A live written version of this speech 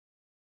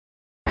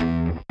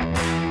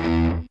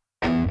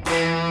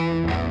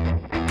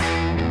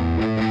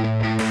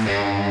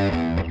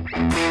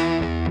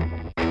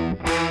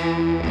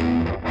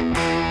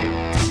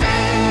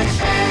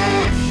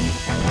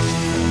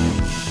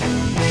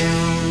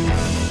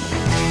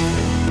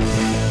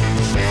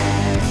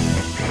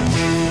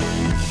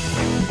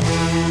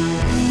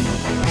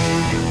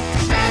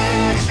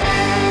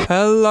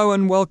Hello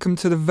and welcome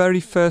to the very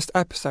first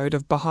episode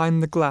of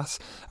Behind the Glass,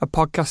 a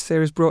podcast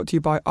series brought to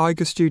you by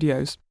Eiger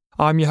Studios.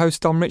 I'm your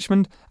host Dom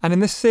Richmond, and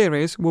in this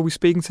series we'll be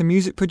speaking to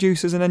music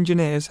producers and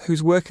engineers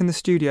whose work in the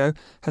studio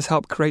has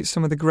helped create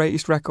some of the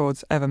greatest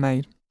records ever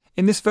made.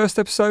 In this first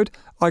episode,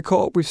 I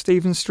caught up with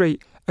Stephen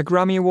Street, a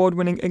Grammy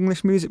award-winning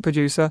English music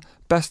producer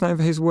best known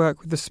for his work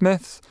with The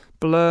Smiths,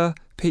 Blur,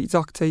 Pete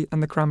Doherty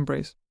and the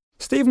Cranberries.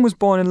 Stephen was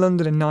born in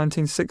London in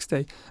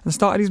 1960 and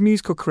started his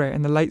musical career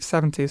in the late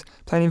 70s,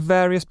 playing in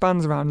various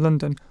bands around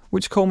London,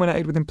 which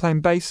culminated with him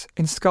playing bass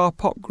in ska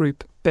pop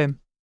group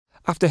BIM.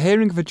 After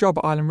hearing of a job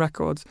at Island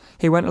Records,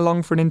 he went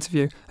along for an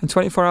interview and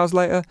 24 hours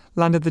later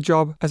landed the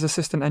job as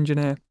assistant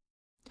engineer.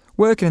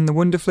 Working in the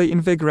wonderfully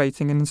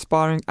invigorating and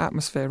inspiring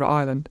atmosphere at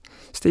Island,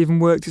 Stephen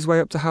worked his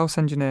way up to house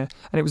engineer,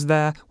 and it was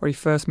there where he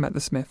first met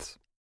the Smiths.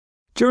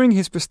 During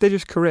his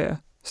prestigious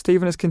career,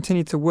 Stephen has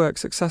continued to work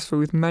successfully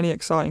with many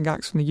exciting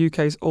acts from the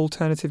UK's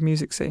alternative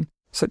music scene,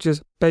 such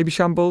as Baby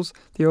Shambles,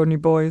 The Ordinary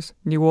Boys,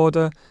 New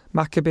Order,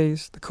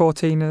 Maccabees, The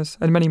Courteeners,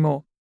 and many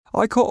more.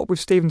 I caught up with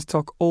Stephen to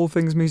talk all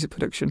things music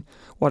production,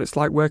 what it's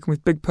like working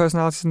with big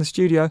personalities in the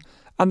studio,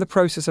 and the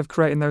process of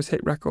creating those hit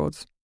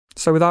records.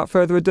 So without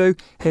further ado,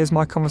 here's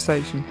my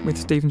conversation with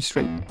Stephen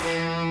Street.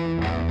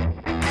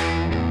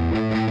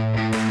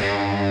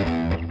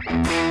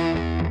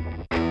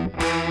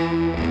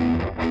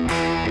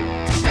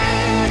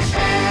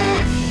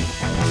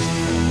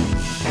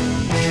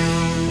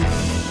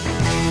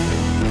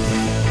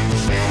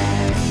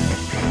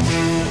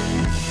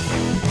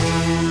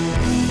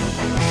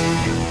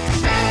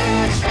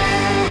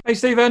 Hey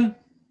Stephen.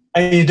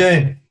 How you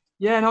doing?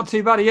 Yeah, not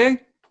too bad. Are you?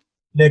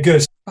 Yeah,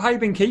 good. How you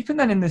been keeping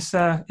then in this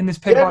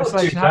pit of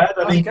isolation? How's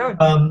it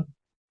going?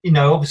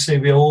 Obviously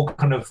we're all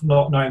kind of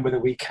not knowing whether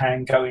we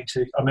can go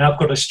into. I mean, I've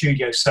got a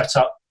studio set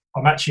up.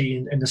 I'm actually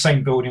in the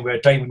same building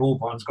where Damon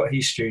Albarn's got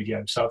his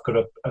studio, so I've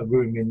got a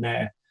room in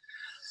there.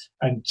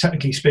 And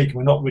technically speaking,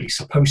 we're not really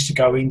supposed to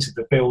go into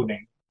the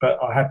building, but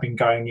I have been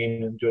going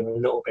in and doing a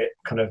little bit,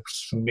 kind of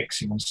some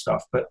mixing and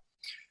stuff. But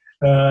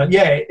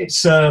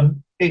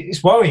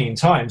it's worrying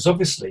times,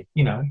 obviously,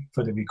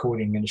 for the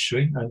recording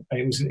industry, and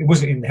it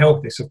wasn't in the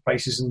healthiest of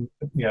places, in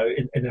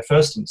the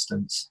first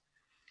instance,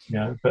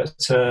 But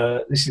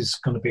this is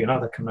going to be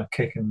another kind of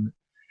kick in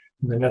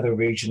the nether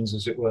regions,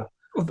 as it were.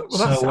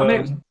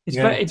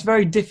 It's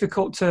very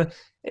difficult to.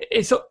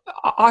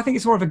 I think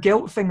it's more of a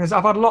guilt thing. I've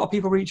had a lot of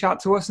people reach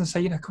out to us and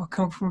say,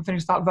 come and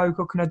finish that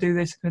vocal. Can I do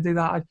this? Can I do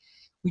that?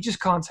 We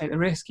just can't take the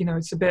risk.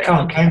 It's a bit.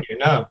 Can you?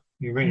 No,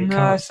 you really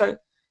can't.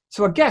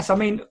 So I guess,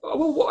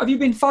 what, have you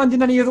been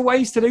finding any other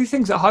ways to do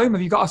things at home?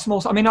 Have you got a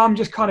small... I'm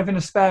just kind of in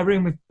a spare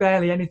room with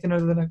barely anything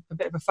other than a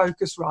bit of a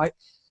focus, right?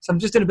 So I'm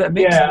just doing a bit of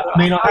mixing.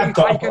 Yeah, I've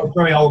got a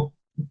very old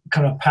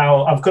kind of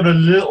power... I've got a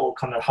little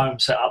kind of home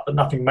set up, but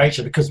nothing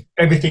major, because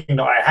everything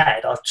that I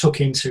had, I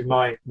took into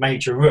my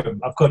major room.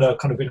 I've got a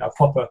kind of a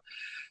proper...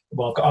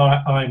 Well, I've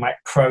got iMac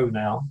Pro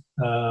now,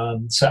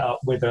 set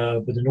up with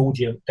an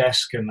audio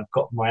desk, and I've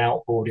got my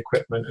outboard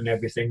equipment and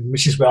everything,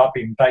 which is where I've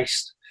been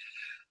based.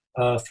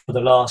 For the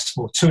last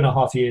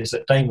 2.5 years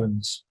at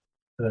Damon's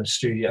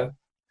studio,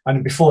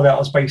 and before that I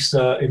was based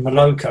in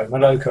Maloko.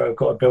 Maloko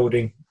got a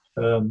building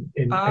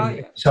in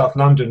South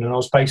London, and I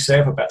was based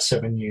there for about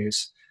 7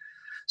 years.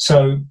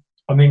 So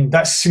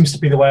that seems to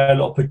be the way a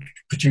lot of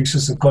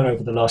producers have gone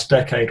over the last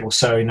decade or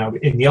so.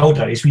 In the old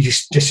days we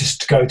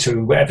just go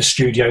to whatever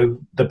studio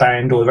the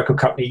band or the record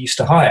company used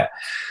to hire.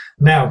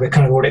 Now we're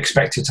kind of all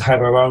expected to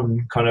have our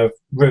own kind of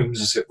rooms,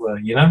 as it were,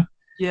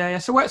 Yeah.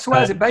 So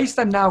where's it based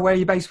then now? Where are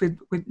you based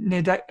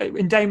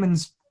in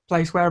Damon's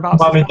place?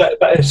 Whereabouts? I'm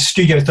in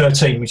Studio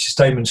 13, which is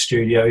Damon's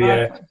studio.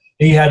 Yeah, okay.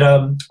 He had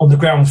on the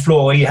ground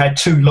floor. He had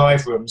 2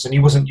 live rooms, and he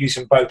wasn't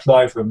using both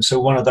live rooms. So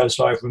one of those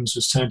live rooms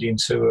was turned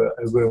into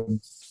a room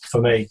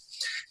for me.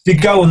 If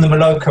you go on the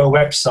Maloko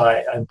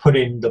website and put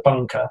in the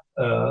bunker,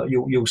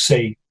 you'll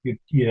see.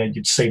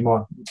 You'd see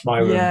my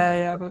room.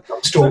 Yeah. But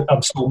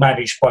I'm still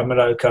managed by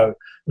Maloko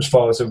as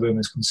far as the room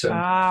is concerned.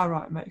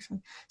 Right, makes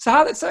sense. So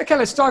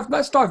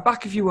let's dive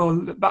back, if you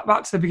will,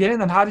 back to the beginning.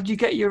 Then, how did you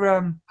get your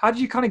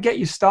kind of get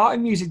your start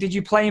in music? Did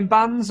you play in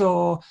bands,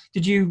 or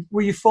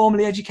were you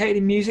formally educated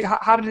in music?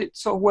 How did it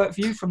sort of work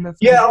for you from the?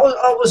 Yeah,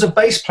 I was a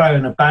bass player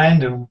in a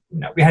band, and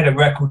we had a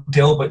record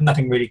deal, but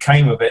nothing really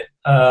came of it.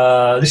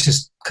 This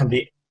is kind of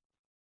the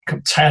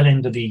tail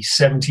end of the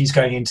 70s,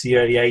 going into the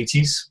early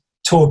 80s.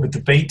 Toured with The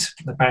Beat,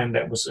 the band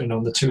that was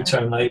on the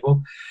Two-Tone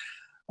label,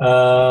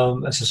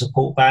 as a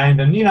support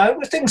band, and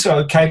things were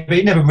okay, but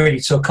it never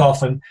really took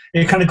off. And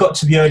it kind of got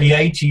to the early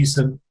 80s,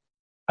 and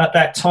at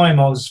that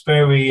time I was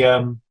very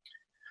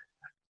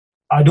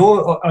I'd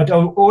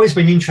always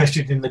been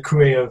interested in the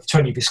career of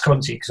Tony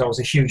Visconti, because I was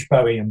a huge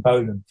Bowie and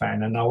Bolan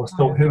fan, and I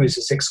thought, who is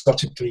this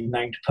exotically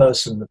named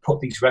person that put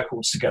these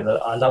records together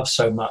that I love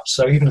so much?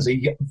 So even as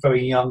a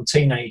very young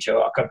teenager,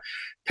 I kind of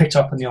picked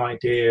up on the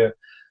idea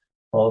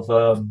of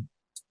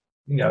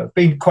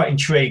being quite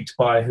intrigued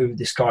by who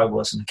this guy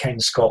was, and Ken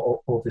Scott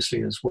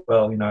obviously as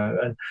well,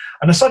 and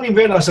I suddenly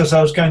realised, as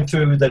I was going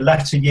through the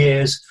latter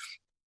years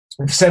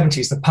in the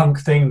 70s, the punk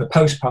thing, the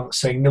post-punk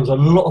thing, there were a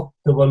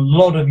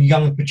lot of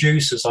young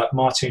producers like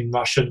Martin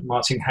Rushent,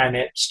 Martin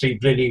Hannett, Steve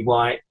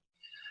Lillywhite,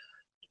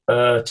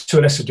 to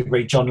a lesser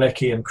degree John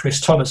Leckie and Chris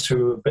Thomas,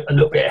 who were a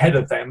little bit ahead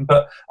of them.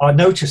 But I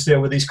noticed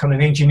there were these kind of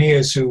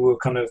engineers who were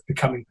kind of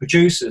becoming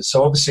producers.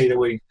 So obviously they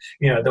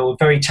were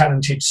very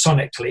talented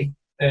sonically,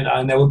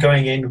 and they were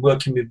going in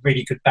working with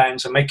really good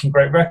bands and making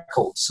great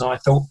records. So I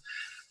thought,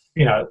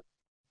 I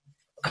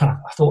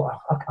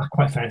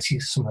quite fancy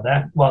some of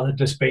that, rather than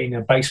just being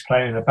a bass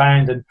player in a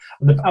band. And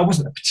I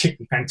wasn't a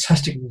particularly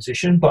fantastic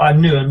musician, but I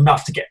knew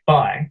enough to get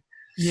by.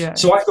 Yeah.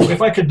 So I thought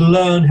if I could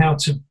learn how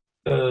to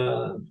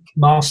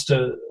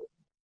master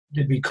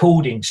the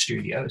recording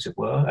studio, as it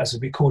were, as a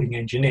recording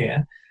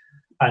engineer,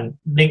 and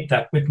link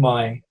that with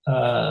my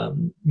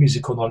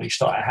musical knowledge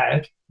that I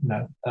had,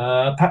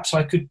 perhaps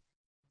I could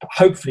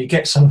hopefully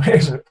get somewhere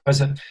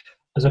as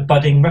a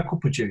budding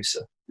record producer.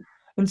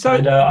 And so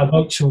I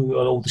wrote to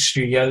all the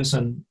studios,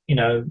 and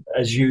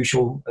as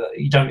usual,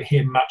 you don't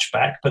hear much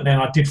back. But then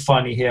I did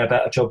finally hear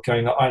about a job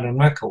going at Island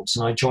Records,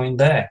 and I joined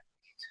there.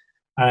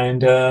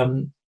 And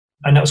that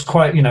was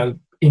quite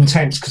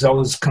intense, because I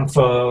was kind of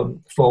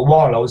for a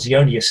while I was the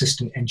only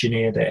assistant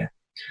engineer there,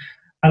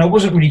 and I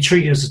wasn't really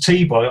treated as a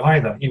T-boy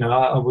either.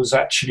 I was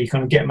actually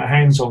kind of getting my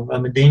hands on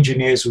them, and the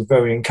engineers were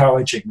very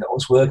encouraging that I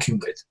was working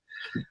with.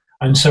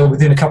 And so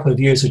within a couple of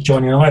years of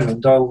joining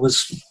Island,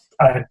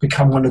 I had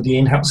become one of the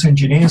in-house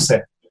engineers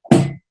there.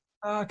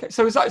 Okay,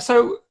 so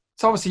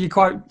obviously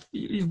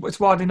it's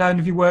widely known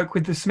if you work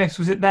with the Smiths.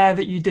 Was it there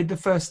that you did the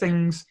first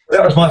things?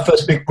 That was my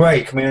first big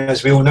break. I mean,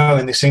 as we all know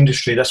in this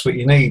industry, that's what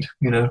you need,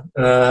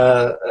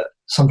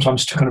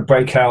 sometimes to kind of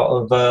break out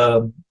of,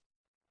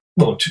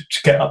 to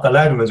get up the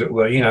ladder, as it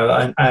were,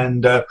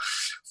 and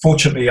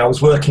fortunately I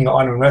was working at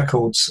Island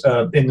Records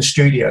in the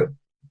studio,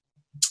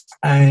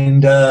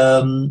 and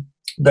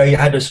they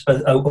had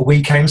a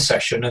weekend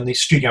session, and the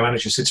studio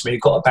manager said to me,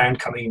 "You've got a band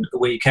coming in at the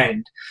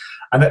weekend."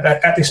 And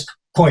at this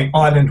point,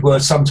 Island were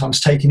sometimes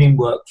taking in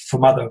work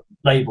from other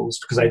labels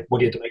because they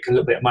wanted to make a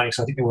little bit of money.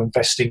 So I think they were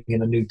investing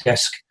in a new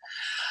desk.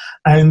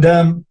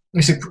 And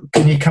he said,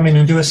 "Can you come in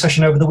and do a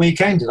session over the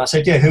weekend?" And I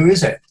said, "Yeah, who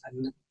is it?"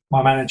 And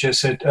my manager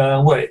said,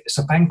 "Well, it's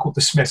a band called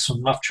the Smiths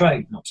on Rough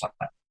Trade." And I was like,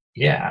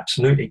 "Yeah,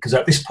 absolutely." Because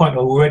at this point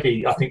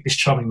already, I think This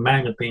Charming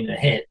Man had been a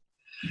hit.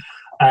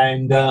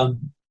 And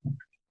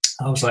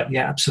I was like,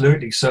 "Yeah,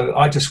 absolutely." So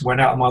I just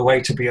went out of my way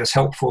to be as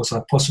helpful as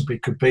I possibly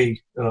could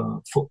be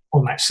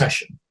on that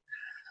session.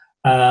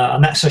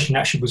 And that session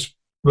actually was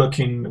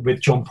working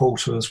with John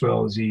Porter as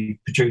well as the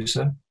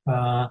producer.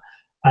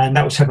 And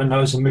that was Heaven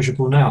Knows and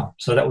Miserable Now.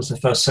 So that was the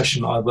first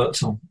session that I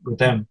worked on with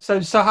them.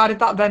 So how did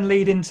that then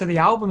lead into the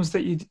albums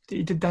that you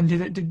did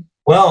then?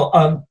 Well,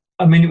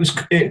 it was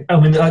a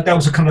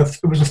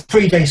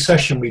 3-day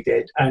session we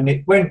did, and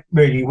it went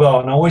really well.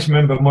 And I always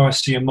remember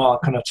Morrissey and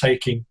Mark kind of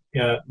taking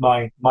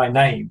my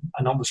name,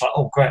 and I was like,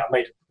 "Oh, great! I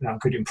made a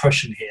good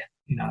impression here."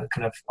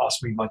 Kind of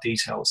asked me my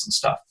details and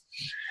stuff.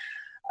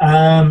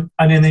 And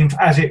then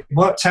as it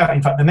worked out,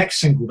 in fact, the next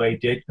single they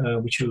did,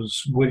 which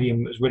was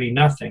William Was Really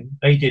Nothing,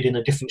 they did in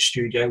a different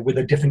studio with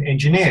a different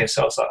engineer.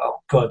 So I was like, "Oh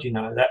God,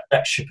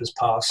 that ship has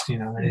passed."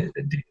 And it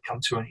didn't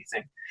come to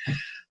anything.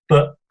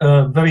 But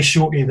very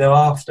shortly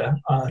thereafter,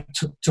 I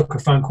took a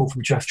phone call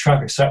from Jeff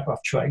Travis at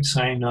Rough Trade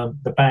saying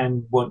the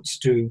band wants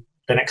to do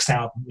the next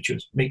album, which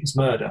was Meat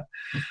Murder,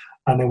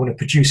 and they want to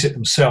produce it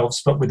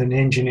themselves, but with an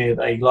engineer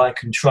they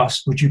like and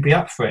trust. Would you be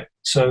up for it?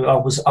 So I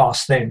was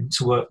asked then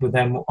to work with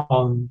them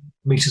on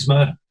Meat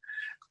Murder,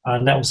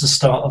 and that was the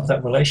start of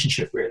that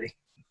relationship, really.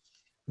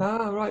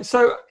 Ah, right.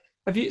 So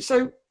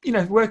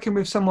working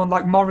with someone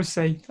like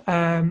Morrissey,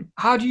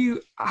 how do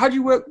you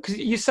work? Because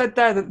you said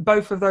there that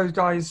both of those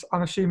guys,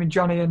 I'm assuming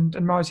Johnny and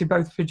Morrissey,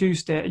 both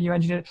produced it and you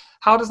engineered it.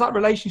 How does that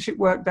relationship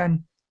work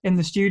then in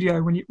the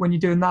studio when you're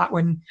doing that,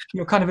 when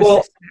you're kind of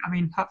assisting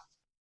it?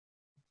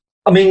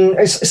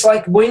 It's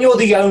like when you're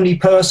the only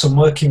person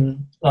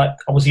working, like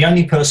I was the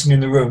only person in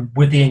the room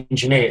with the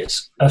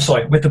engineers,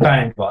 with the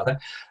band rather,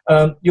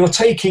 you're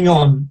taking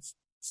on,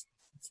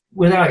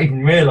 without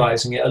even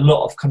realising it, a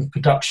lot of kind of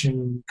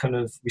production kind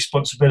of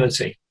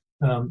responsibility,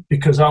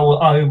 because I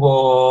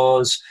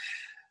was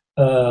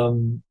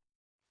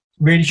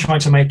really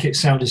trying to make it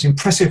sound as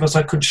impressive as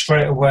I could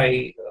straight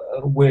away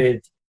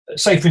with,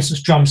 say, for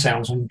instance, drum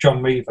sounds and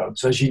drum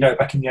reverbs. As you know,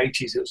 back in the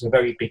 80s, it was a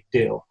very big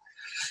deal.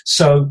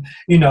 So,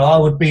 I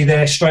would be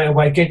there straight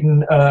away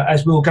getting,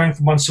 as we were going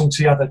from one song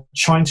to the other,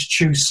 trying to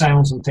choose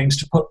sounds and things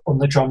to put on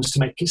the drums to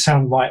make it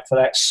sound right for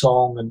that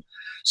song. And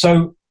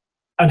so,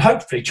 and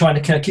hopefully trying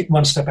to kind of keep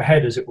one step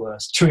ahead, as it were,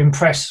 to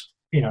impress,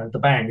 the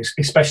band,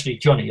 especially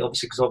Johnny,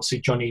 obviously, because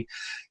Johnny,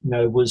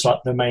 was like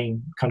the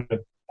main kind of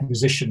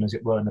musician, as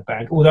it were, in the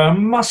band. Although I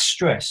must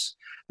stress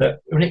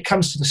that when it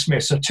comes to the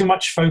Smiths, so too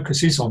much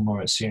focus is on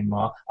Morrissey and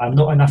Mark, and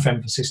not enough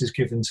emphasis is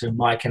given to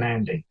Mike and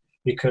Andy,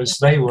 because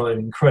they were an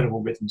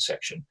incredible rhythm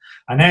section.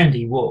 And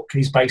Andy Wook,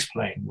 his bass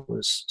playing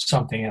was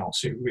something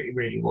else. It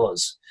really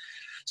was.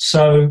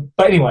 So,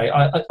 but anyway,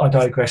 I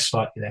digress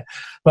slightly there.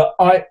 But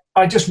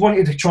I just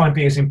wanted to try and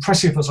be as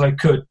impressive as I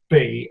could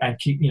be and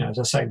keep, as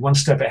I say, one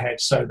step ahead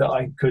so that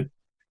I could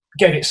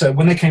get it. So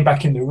when they came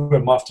back in the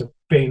room after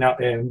being out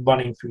there and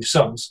running through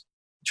songs,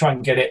 try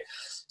and get it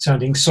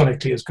sounding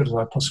sonically as good as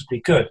I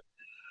possibly could.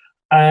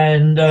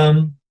 And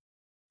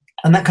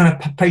that kind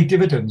of paid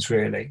dividends,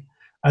 really.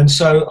 And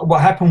so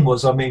what happened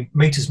was,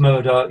 Meter's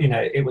Murder,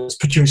 it was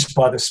produced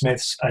by the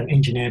Smiths and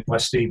engineered by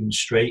Stephen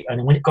Street.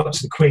 And when it got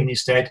to The Queen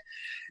Is Dead,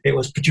 it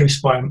was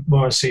produced by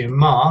Morrissey and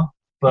Marr.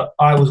 But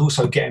I was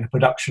also getting a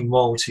production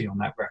royalty on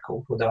that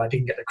record, although I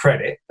didn't get the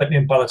credit. But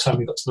then by the time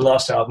we got to the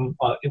last album,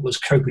 it was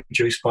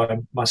co-produced by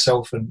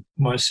myself and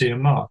Morrissey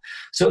and Marr.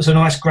 So it was a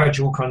nice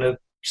gradual kind of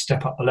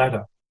step up the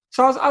ladder.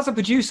 So as a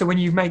producer, when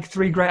you make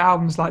 3 great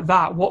albums like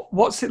that,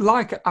 what's it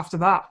like after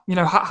that?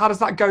 How does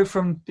that go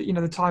from,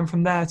 the time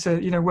from there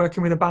to,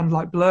 working with a band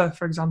like Blur,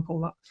 for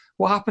example?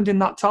 What happened in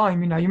that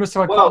time? You must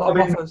have had quite a lot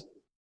of offers.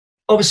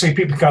 Obviously,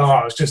 people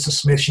go, it's just the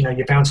Smiths,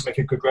 you're bound to make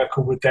a good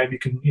record with them. You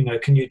can,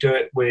 can you do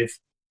it with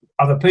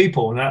other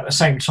people? And at the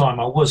same time,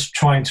 I was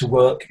trying to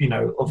work,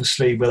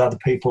 obviously with other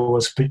people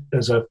as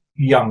a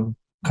young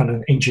kind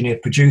of engineer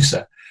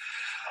producer.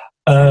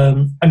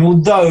 And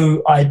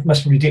although I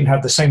most probably didn't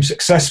have the same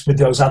success with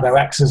those other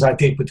acts as I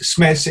did with the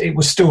Smiths, it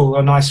was still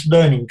a nice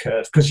learning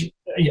curve because,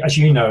 as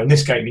you know, in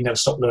this game, you never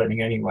stop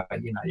learning anyway.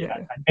 And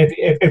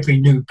every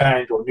new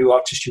band or new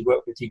artist you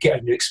work with, you get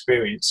a new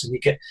experience and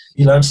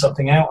you learn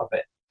something out of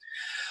it.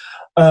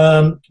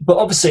 But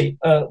obviously,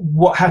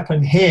 what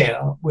happened here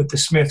with the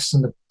Smiths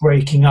and the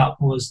breaking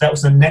up was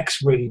the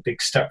next really big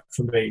step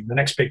for me, the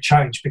next big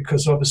challenge,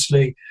 because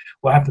obviously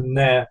what happened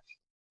there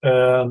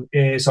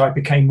is I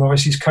became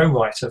Morrissey's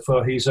co-writer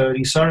for his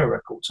early solo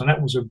records, and that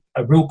was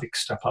a real big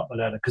step up the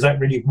ladder because that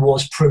really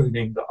was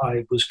proving that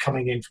I was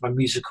coming in from a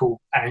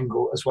musical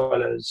angle as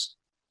well as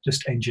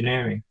just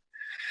engineering.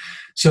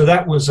 So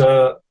that was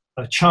a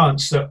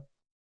chance that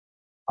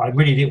I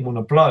really didn't want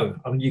to blow.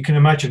 You can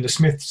imagine the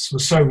Smiths were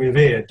so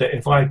revered that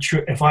if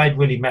I'd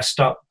really messed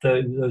up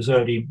those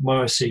early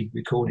Morrissey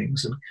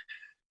recordings and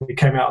it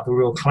came out of a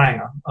real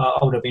clanger, I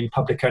would have been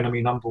public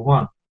enemy number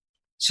 1.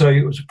 So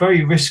it was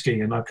very risky,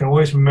 and I can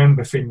always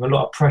remember feeling a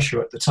lot of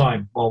pressure at the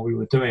time while we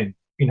were doing,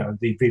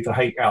 the Viva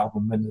Hate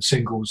album and the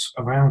singles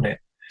around it.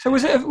 So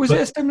was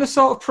it a similar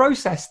sort of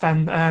process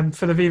then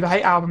for the Viva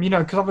Hate album?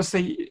 Because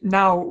obviously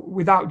now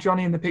without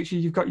Johnny in the picture,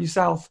 you've got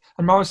yourself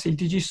and Morrissey.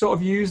 Did you sort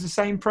of use the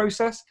same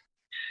process?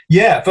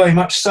 Yeah, very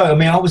much so.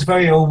 I was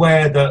very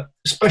aware that,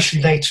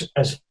 especially later,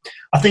 as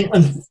I think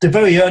the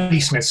very early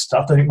Smith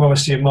stuff, I think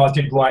Morrissey and Marr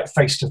did write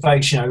face to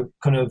face,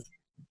 kind of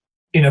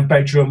in a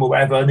bedroom or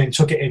whatever, and then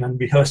took it in and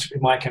rehearsed it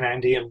with Mike and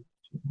Andy and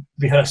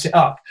rehearsed it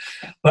up.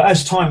 But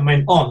as time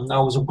went on, I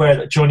was aware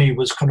that Johnny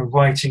was kind of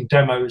writing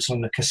demos on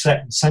the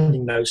cassette and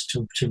sending those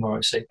to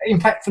Morrissey. In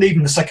fact, for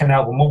even the second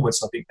album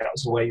onwards, I think that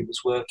was the way he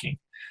was working.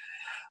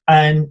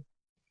 And,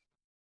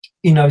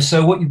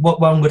 so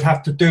what one would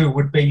have to do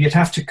would be you'd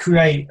have to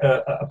create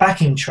a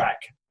backing track,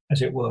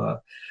 as it were.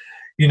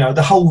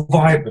 The whole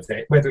vibe of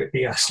it, whether it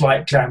be a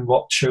slight glam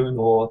rock tune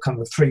or kind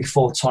of a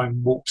 3-4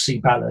 time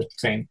waltzy ballad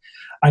thing.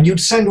 And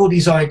you'd send all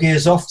these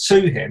ideas off to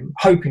him,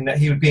 hoping that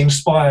he would be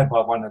inspired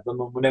by one of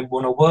them and would then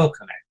want to work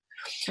on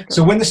it. Okay.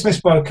 So when the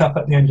Smiths broke up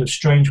at the end of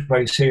Strange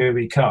Ways, Here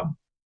We Come,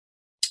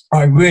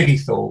 I really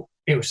thought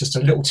it was just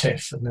a little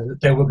tiff and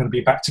they were going to be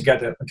back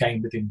together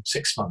again within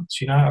 6 months.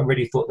 I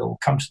really thought they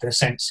would come to their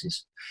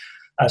senses,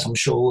 as I'm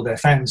sure all their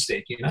fans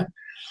did,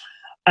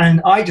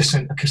 And I just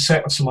sent a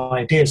cassette of some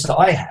ideas that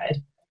I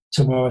had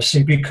to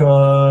Morrissey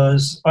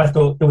because I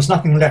thought there was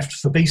nothing left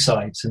for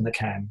B-sides in the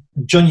can.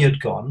 And Johnny had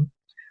gone.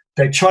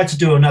 They tried to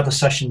do another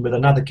session with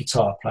another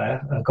guitar player,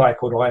 a guy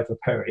called Ivor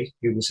Perry,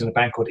 who was in a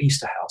band called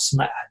Easterhouse, and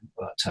that hadn't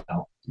worked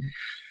out.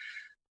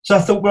 So I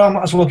thought, well, I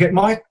might as well get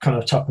my kind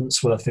of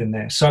tuppence worth in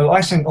there. So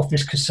I sent off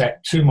this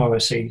cassette to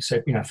Morrissey,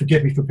 said,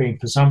 forgive me for being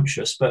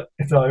presumptuous, but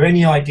if there are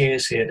any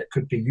ideas here that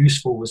could be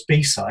useful as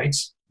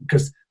B-sides,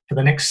 because for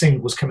the next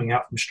single was coming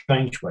out from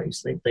Strange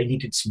Ways, they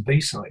needed some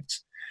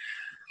B-sides.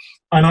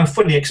 And I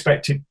fully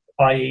expected,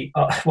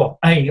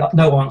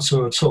 no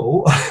answer at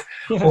all,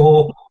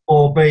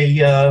 or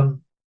B,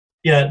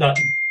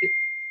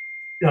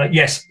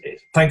 yes,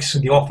 thanks for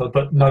the offer,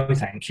 but no,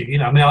 thank you.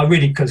 I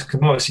really, because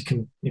Morrissey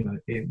can,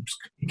 it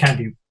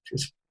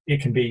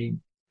can be,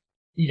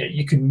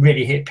 you can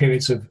really hit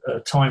periods of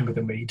time with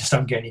him where you just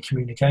don't get any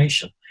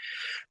communication.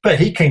 But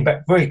he came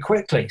back very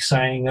quickly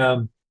saying,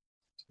 I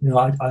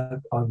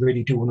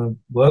really do want to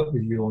work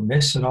with you on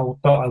this, but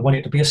I want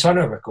it to be a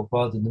solo record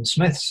rather than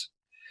Smiths.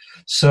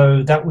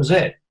 So that was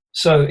it.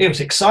 So it was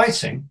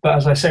exciting, but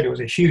as I said, it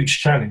was a huge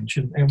challenge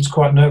and it was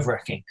quite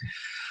nerve-wracking.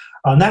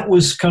 And that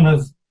was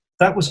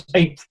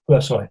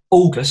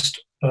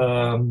August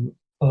of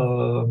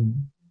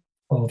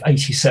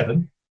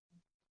 87.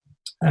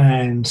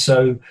 And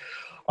so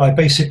I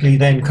basically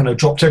then kind of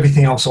dropped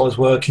everything else I was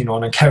working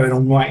on and carried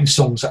on writing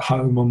songs at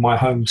home on my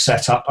home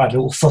setup. I had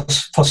a little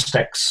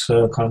Fostex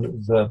kind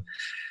of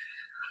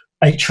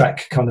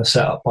 8-track kind of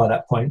setup by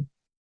that point,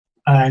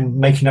 and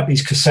making up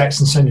these cassettes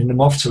and sending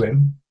them off to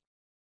him.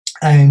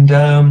 And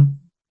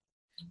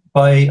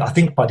by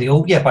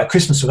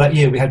Christmas of that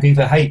year, we had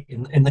Viva Hate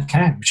in the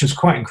can, which was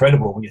quite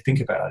incredible when you think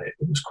about it.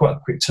 It was quite a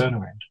quick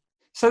turnaround.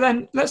 So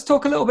then let's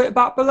talk a little bit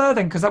about Blur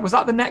then, because was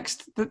that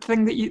the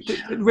thing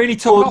that really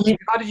took off?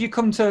 How did you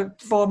come to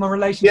form a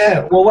relationship?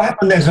 Yeah, well, what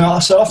happened is,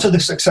 so after the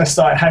success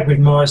that I had with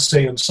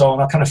Morrissey and so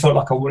on, I kind of felt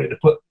like I wanted to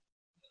put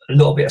a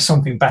little bit of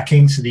something back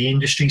into the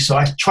industry. So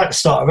I tried to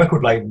start a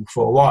record label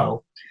for a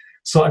while.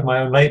 Started my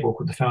own label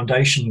called the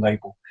Foundation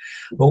label.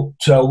 But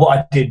what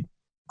I did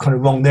kind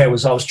of wrong there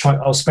was I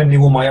was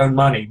spending all my own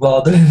money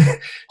rather than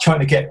trying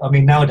to get. I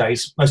mean,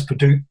 nowadays most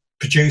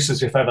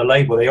producers, if they have a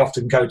label, they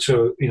often go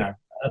to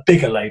a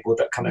bigger label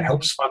that kind of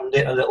helps fund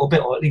it a little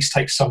bit, or at least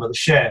take some of the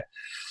share.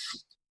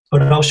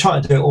 But I was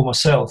trying to do it all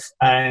myself,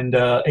 and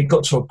it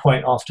got to a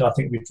point after I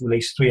think we'd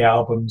released 3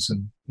 albums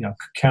and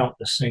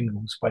countless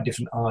singles by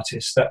different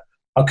artists that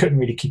I couldn't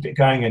really keep it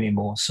going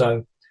anymore.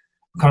 So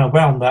I kind of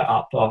wound that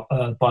up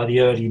by the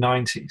early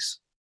 90s.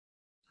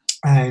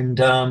 And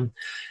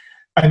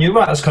you're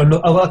right,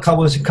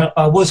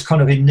 I was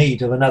kind of in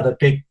need of another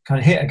big kind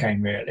of hit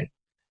again, really.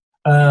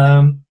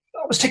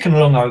 I was ticking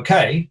along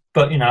okay,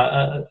 but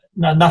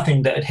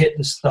nothing that had hit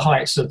the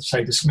heights of,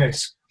 say, the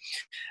Smiths.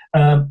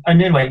 And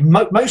anyway,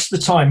 most of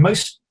the time,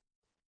 most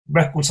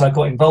records I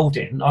got involved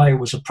in, I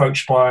was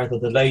approached by either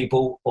the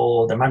label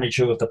or the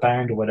manager of the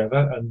band or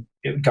whatever, and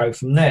it would go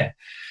from there.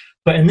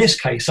 But in this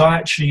case, I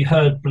actually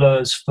heard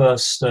Blur's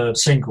first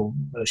single,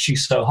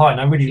 She's So High, and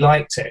I really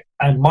liked it.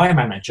 And my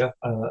manager,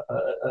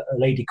 a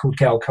lady called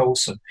Gail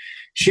Coulson,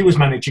 she was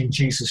managing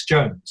Jesus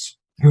Jones,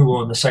 who were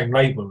on the same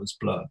label as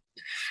Blur.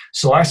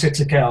 So I said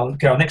to Gail,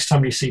 next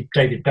time you see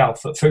David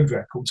Balfe at Food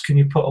Records, can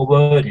you put a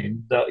word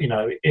in that,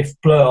 if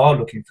Blur are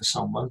looking for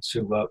someone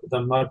to work with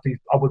them, I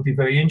would be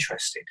very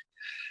interested.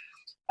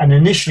 And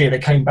initially they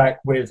came back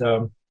with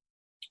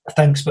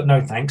thanks but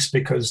no thanks,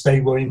 because they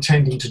were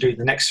intending to do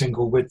the next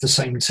single with the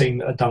same team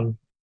that had done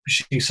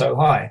She's So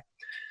High.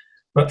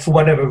 But for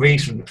whatever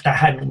reason, that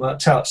hadn't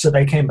worked out. So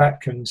they came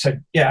back and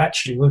said, yeah,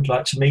 actually, we'd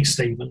like to meet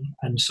Stephen.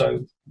 And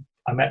so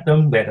I met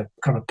them. We had a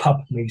kind of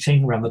pub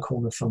meeting around the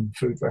corner from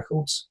Food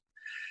Records.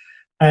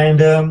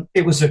 And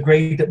it was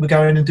agreed that we'd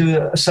go in and do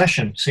a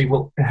session, see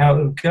how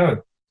it would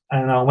go.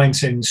 And I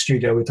went in the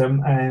studio with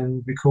them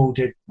and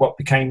recorded what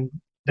became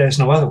There's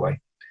No Other Way,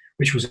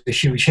 which was a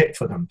huge hit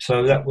for them.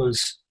 So that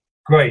was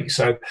great.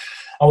 So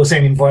I was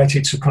then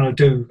invited to kind of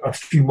do a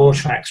few more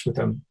tracks with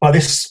them. By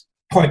this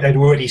point, they'd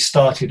already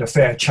started a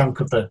fair chunk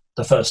of the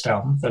first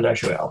album, the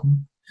Leisure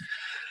album.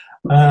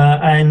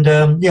 I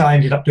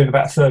ended up doing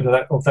about a third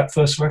of that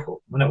first record.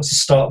 And that was the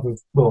start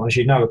of, well, as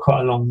you know,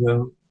 quite a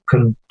long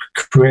kind of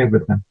career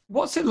with them.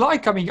 What's it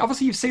like? I mean,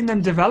 obviously you've seen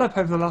them develop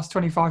over the last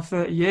 25,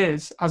 30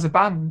 years as a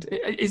band.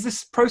 Is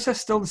this process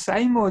still the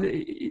same, or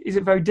is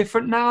it very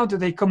different now? Do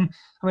they come,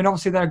 I mean,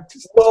 obviously they're...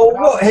 Well,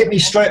 what hit me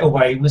straight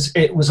away was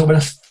when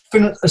as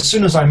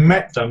soon as I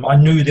met them, I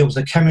knew there was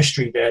a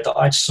chemistry there that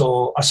I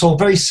saw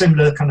very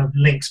similar kind of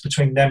links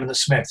between them and the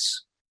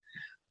Smiths.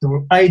 They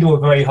were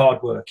very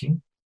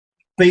hardworking.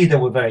 B, they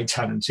were very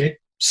talented.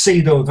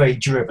 C, they were very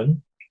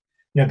driven.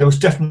 There was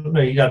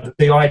definitely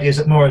the ideas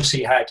that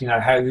Morrissey had,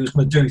 how he was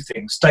going to do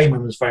things.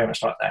 Damon was very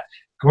much like that.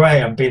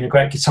 Graham being a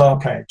great guitar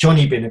player,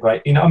 Johnny being a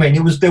great,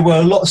 there were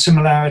a lot of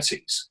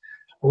similarities.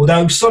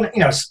 Although,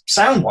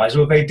 sound-wise, they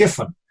were very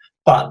different,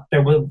 but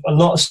there were a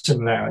lot of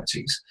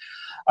similarities.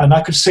 And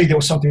I could see there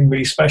was something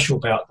really special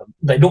about them.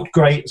 They looked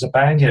great as a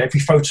band.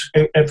 Every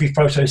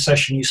photo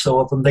session you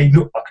saw of them, they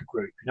looked like a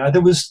group. There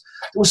was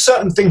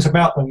certain things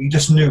about them you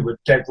just knew were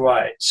dead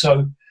right.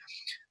 So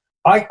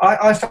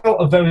I felt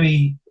a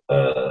very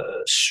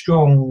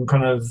strong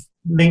kind of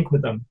link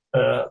with them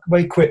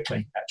very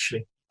quickly.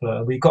 Actually,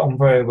 we got on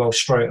very well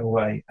straight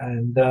away,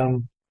 and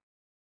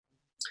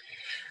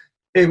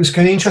it was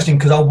kind of interesting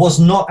because I was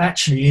not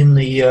actually in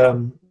the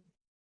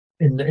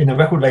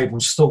record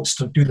label's thoughts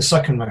to do the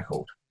second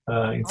record.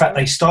 In fact,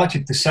 they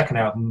started the second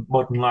album,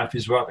 Modern Life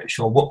is Rubbish,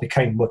 or what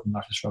became Modern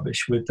Life is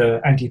Rubbish, with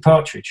Andy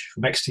Partridge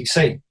from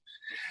XTC.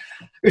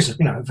 He was a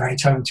very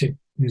talented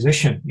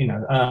musician,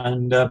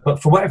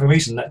 but for whatever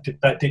reason that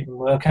didn't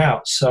work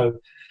out. So,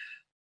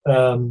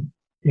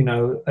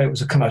 it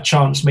was a kind of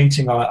chance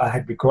meeting I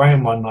had with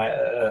Graham one night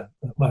at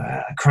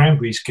a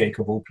Cranberries gig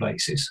of all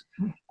places,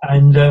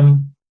 and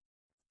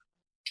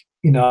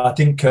I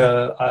think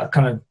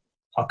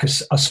I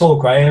saw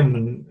Graham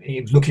and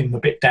he was looking a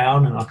bit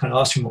down, and I kind of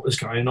asked him what was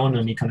going on,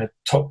 and he kind of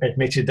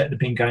admitted that they'd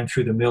been going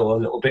through the mill a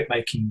little bit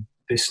making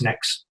this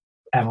next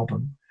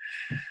album.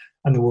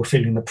 And they were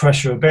feeling the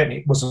pressure a bit, and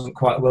it wasn't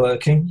quite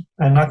working.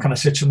 And I kind of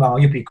said to him,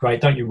 you'll be great,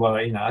 don't you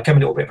worry. I gave him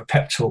a little bit of a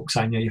pep talk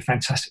saying, you're a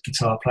fantastic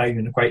guitar player, you're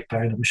in a great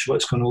band, I'm sure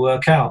it's going to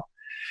work out.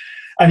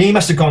 And he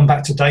must have gone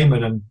back to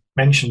Damon and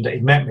mentioned that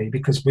he'd met me,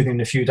 because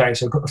within a few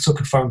days I took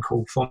a phone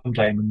call from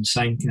Damon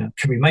saying, can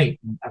we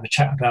meet and have a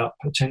chat about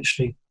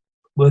potentially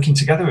working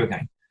together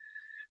again?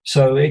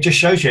 So it just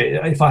shows you,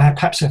 if I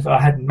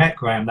hadn't met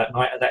Graham that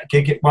night at that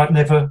gig, it might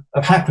never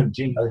have happened,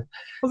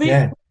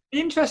 Well, The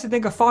interesting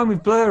thing I find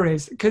with Blur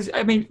is, because,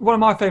 I mean, one of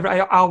my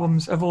favourite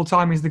albums of all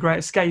time is The Great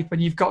Escape,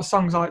 and you've got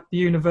songs like The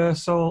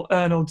Universal,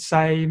 Arnold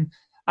Same,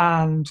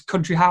 and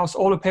Country House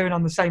all appearing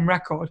on the same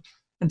record.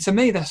 And to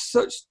me, there's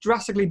such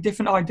drastically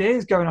different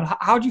ideas going on.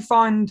 How do you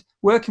find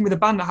working with a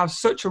band that has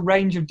such a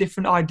range of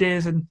different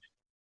ideas? And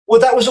well,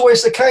 that was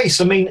always the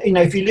case. I mean, you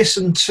know, if you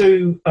listen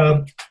to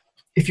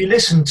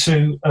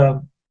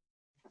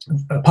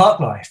Park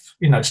Life,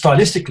 you know,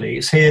 stylistically,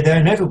 it's here, there,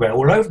 and everywhere,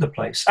 all over the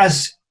place.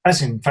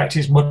 As in fact,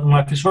 his Modern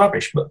Life is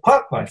Rubbish, but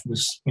Park Life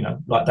was, you know,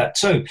 like that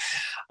too.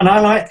 And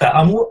I like that.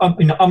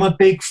 I'm a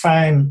big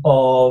fan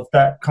of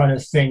that kind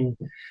of thing,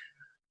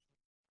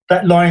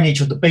 that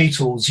lineage of the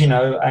Beatles, you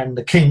know, and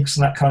the Kinks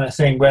and that kind of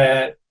thing,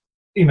 where,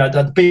 you know,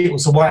 the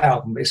Beatles, the White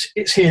Album,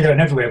 it's here, there,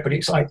 and everywhere, but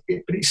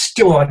it's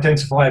still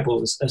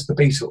identifiable as the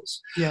Beatles.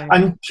 Yeah.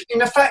 And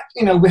in fact,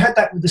 you know, we had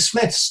that with the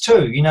Smiths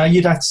too. You know,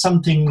 you'd have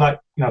something like,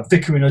 you know,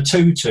 Vicar in a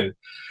Tutu,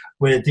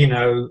 with, you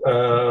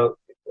know,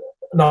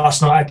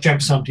 Last Night I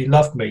Dreamt Somebody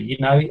Loved Me. You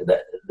know,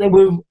 they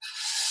were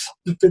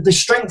the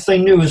strength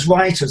they knew as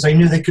writers. They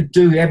knew they could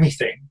do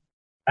everything,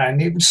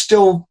 and it would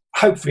still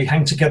hopefully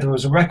hang together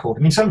as a record.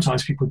 I mean,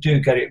 sometimes people do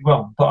get it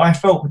wrong, but I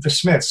felt with the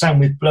Smiths and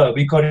with Blur,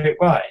 we got it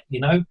right. You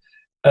know,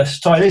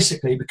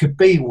 stylistically, we could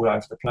be all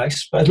over the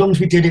place, but as long as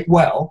we did it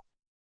well,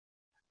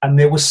 and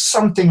there was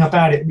something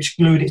about it which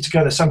glued it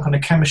together, some kind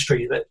of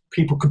chemistry that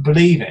people could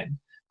believe in,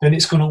 then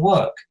it's going to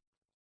work.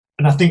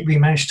 And I think we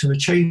managed to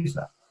achieve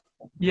that.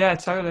 Yeah,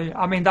 totally.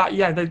 I mean, that,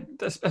 yeah,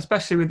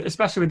 especially with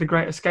The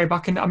Great Escape.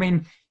 I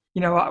mean,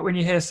 you know, when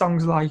you hear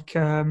songs like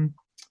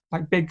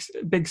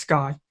Big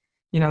Sky,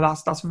 you know,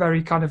 that's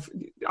very kind of,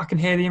 I can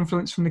hear the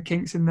influence from the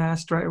Kinks in there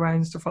straight away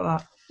and stuff like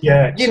that.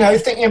 Yeah, you know,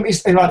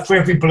 it's like for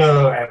every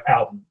Blur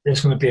album,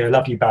 there's going to be a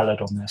lovely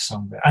ballad on there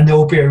somewhere, and there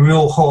will be a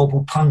real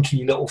horrible,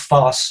 punky little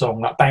fast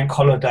song like Bank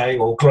Holiday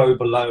or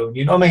Globe Alone.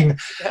 You know what I mean?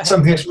 Yeah.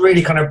 Something that's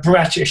really kind of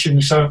bratish,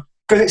 and so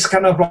because it's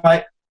kind of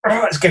like, oh,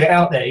 let's get it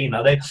out there, you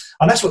know.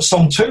 And that's what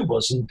Song 2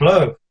 was, and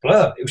Blur.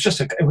 It was just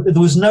there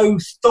was no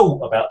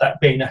thought about that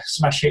being a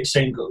smash hit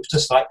single. It was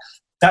just like,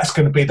 that's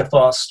going to be the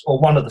fast, or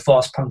one of the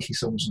fast punky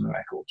songs on the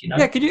record, you know.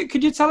 Yeah,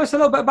 could you tell us a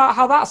little bit about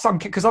how that song?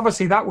 Because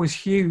obviously that was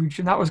huge,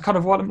 and that was kind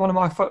of one of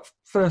my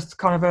first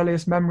kind of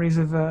earliest memories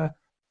of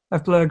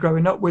Blur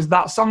growing up was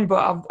that song.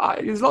 But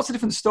there's lots of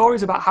different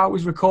stories about how it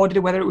was recorded,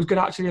 whether it was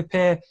going to actually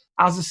appear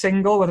as a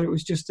single, whether it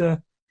was just a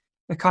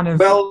kind of.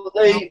 Well,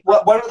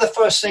 one of the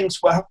first things.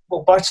 Well,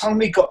 by the time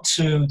we got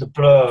to the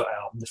Blur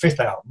album, the fifth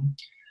album,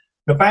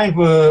 the band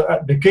were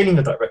at the beginning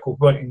of that record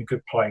weren't in a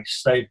good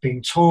place. They'd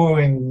been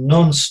touring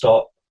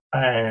non-stop,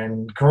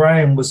 and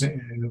Graham wasn't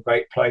in a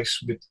great place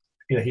with,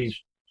 you know, he's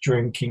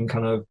drinking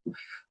kind of,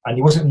 and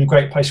he wasn't in a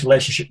great place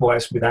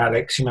relationship-wise with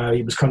Alex. You know,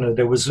 he was kind of,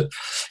 there was,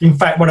 in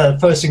fact, one of the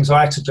first things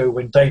I had to do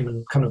when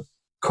Damon kind of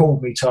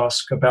called me to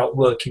ask about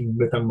working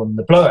with them on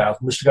the Blur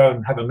album was to go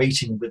and have a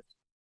meeting with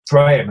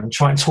Graham and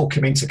try and talk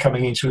him into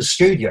coming into a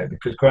studio,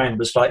 because Graham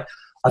was like,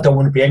 I don't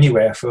want to be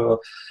anywhere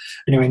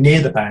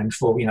near the band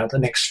for, you know, the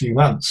next few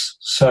months.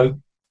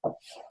 So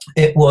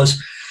it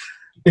was,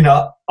 you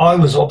know, I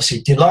was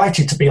obviously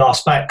delighted to be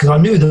asked back because I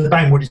knew the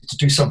band wanted to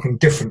do something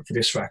different for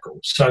this record.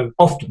 So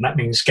often that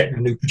means getting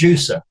a new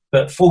producer.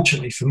 But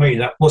fortunately for me,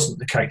 that wasn't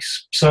the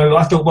case. So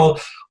I thought, well,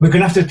 we're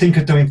going to have to think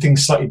of doing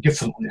things slightly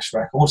different on this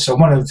record. So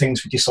one of the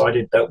things we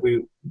decided that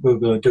we were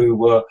going to do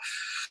were,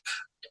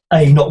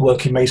 not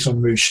work in Maison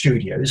Rouge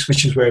Studios,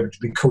 which is where we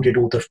recorded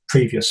all the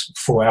previous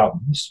 4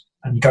 albums,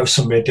 and go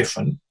somewhere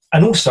different.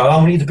 And also, I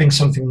wanted to bring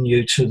something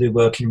new to the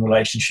working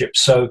relationship.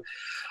 So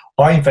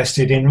I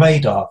invested in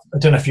Radar. I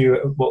don't know if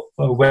you were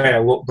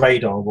aware what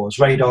Radar was.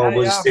 Radar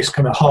was this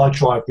kind of hard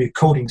drive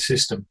recording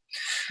system.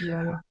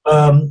 Yeah.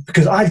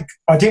 Because I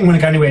didn't want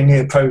to go anywhere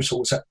near Pro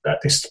Tools at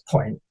this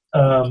point.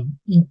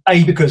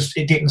 A, because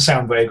it didn't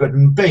sound very good,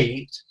 and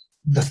B,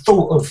 the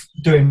thought of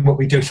doing what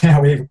we do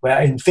now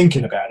without even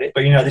thinking about it,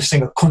 but, you know, this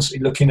thing of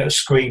constantly looking at a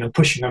screen and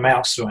pushing a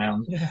mouse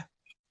around,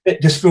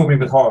 it just filled me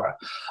with horror.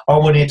 I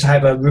wanted to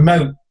have a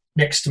remote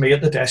next to me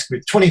at the desk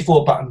with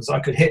 24 buttons I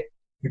could hit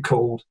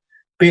record,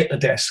 be at the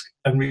desk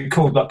and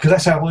record, because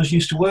that's how I was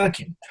used to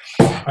working.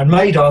 And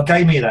Radar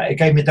gave me that. It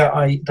gave me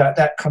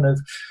that kind of,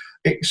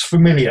 it's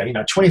familiar, you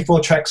know, 24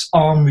 tracks,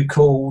 arm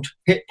record,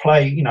 hit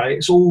play, you know,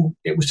 it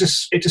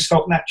just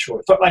felt natural.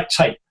 It felt like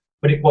tape,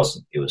 but it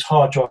wasn't. It was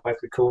hard drive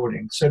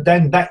recording. So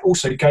then that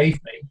also gave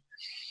me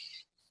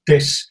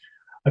this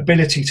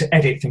ability to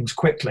edit things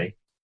quickly,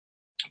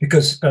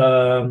 because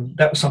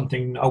that was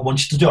something I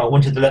wanted to do. I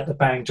wanted to let the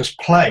band just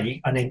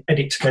play and then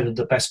edit together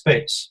the best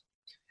bits.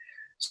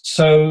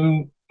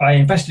 So I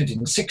invested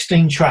in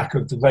 16 track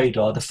of the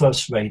Radar, the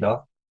first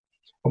Radar,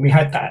 and we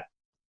had that.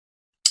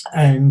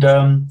 And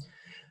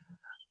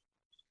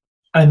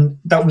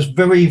that was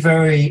very,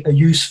 very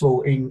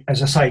useful in,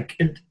 as I say,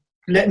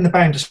 letting the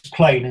band just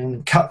play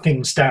and cut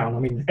things down. I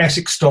mean,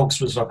 Essex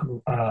Dogs was like,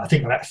 I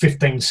think about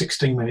 15,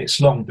 16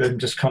 minutes long, then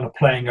just kind of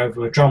playing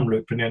over a drum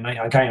loop. And then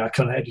again, I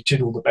kind of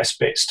edited all the best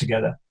bits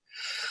together.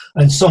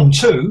 And Song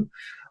 2,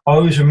 I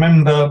always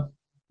remember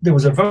there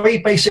was a very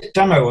basic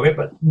demo of it,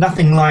 but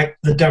nothing like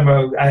the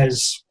demo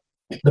as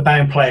the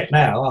band play it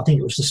now, I think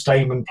it was just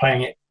Damon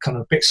playing it kind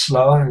of a bit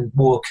slower,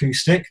 more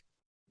acoustic,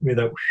 with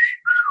a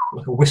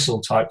like a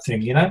whistle type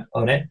thing, you know,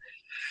 on it.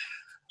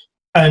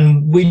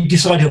 And we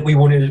decided we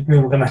were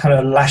going to kind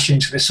of lash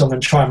into this song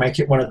and try and make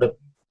it one of the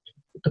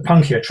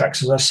punkier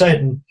tracks, as I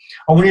said. And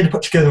I wanted to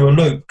put together a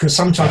loop, because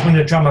sometimes when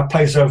the drummer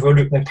plays over a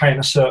loop, they play in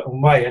a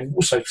certain way, and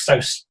also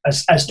so,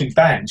 as do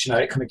bands, you know,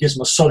 it kind of gives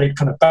them a solid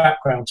kind of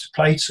background to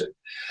play to.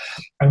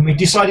 And we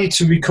decided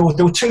to record.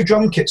 There were 2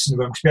 drum kits in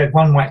the room, because we had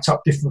one mic'd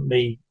up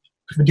differently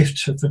for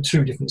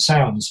 2 different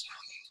sounds.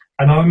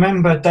 And I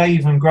remember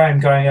Dave and Graham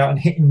going out and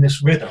hitting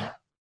this rhythm,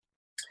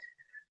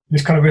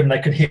 this kind of rhythm they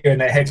could hear in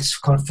their heads,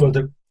 kind of for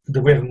the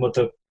rhythm of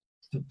the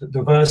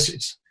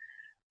verses.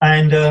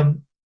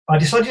 And I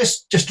decided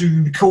just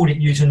to record it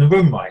using the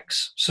room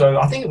mics. So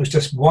I think it was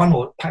just 1,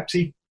 or perhaps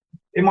it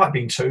might have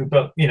been 2,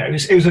 but you know,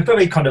 it was a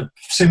very kind of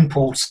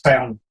simple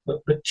sound,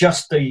 but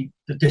just the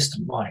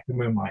distant mic, the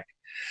room mic.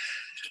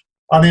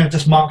 I then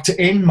just marked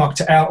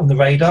it out on the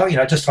radar, you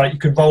know, just like you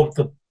could roll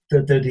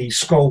the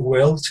scroll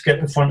wheel to get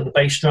in front of the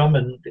bass drum,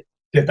 and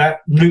did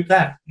that, loop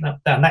that.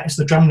 And that is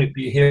the drum loop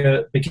you hear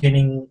at the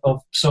beginning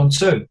of song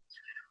 2.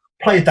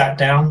 Played that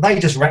down. They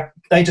just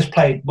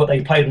played what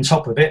they played on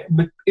top of it.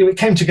 It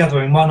came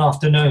together in one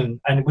afternoon,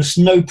 and it was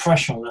no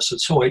pressure on us at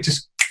all. It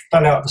just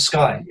fell out of the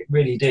sky. It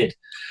really did.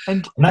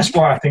 And that's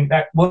why I think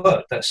that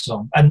worked, that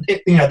song. And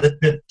it, you know,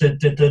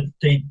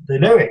 the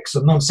lyrics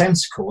are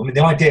nonsensical. I mean,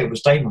 the idea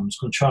was Damon was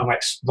going to try and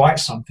write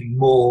something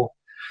more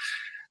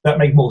that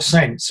made more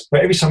sense.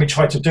 But every time he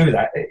tried to do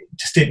that, it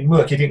just didn't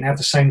work. It didn't have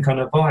the same kind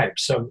of vibe.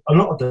 So a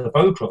lot of the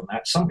vocal on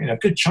that, something, a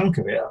good chunk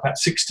of it, about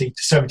 60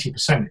 to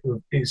 70%,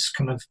 is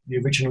kind of the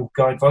original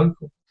guide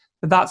vocal.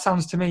 But that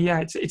sounds to me,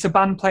 yeah, it's a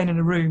band playing in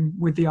a room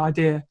with the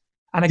idea.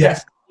 And I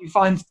guess do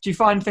you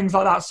find things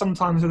like that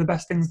sometimes are the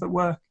best things that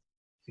work?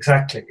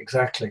 Exactly.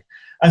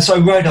 And so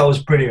Radar was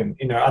brilliant,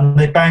 you know, and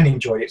the band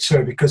enjoyed it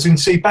too, because you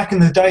see, back in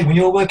the day when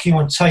you were working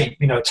on tape,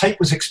 you know, tape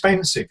was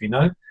expensive, you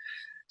know.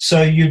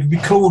 So you'd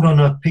record on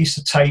a piece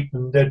of tape,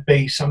 and there'd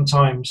be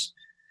sometimes,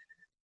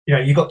 you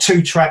know, you got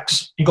 2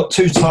 tracks, you got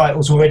 2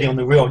 titles already on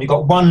the reel, and you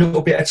got 1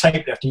 little bit of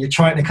tape left, and you're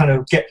trying to kind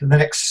of get the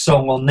next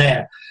song on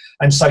there.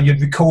 And so you'd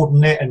record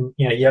on it, and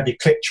you know, you have your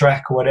click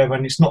track or whatever,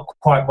 and it's not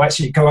quite right,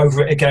 so you go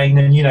over it again,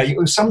 and you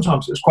know,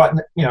 sometimes it was quite,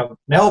 you know,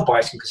 nail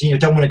biting, because you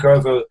don't want to go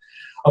over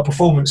a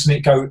performance and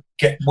it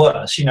get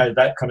worse, you know,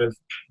 that kind of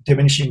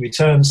diminishing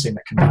returns thing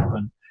that can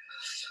happen.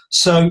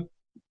 So.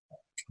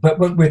 But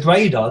with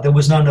Radar, there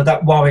was none of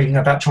that worrying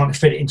about trying to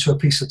fit it into a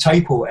piece of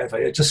tape or whatever.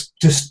 It just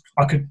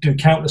I could do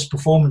countless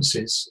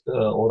performances,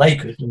 or they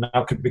could, and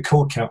I could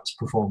record countless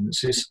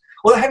performances.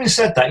 Well, having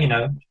said that, you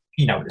know,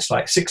 it's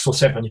like 6 or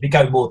 7. If you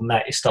go more than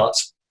that, it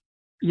starts.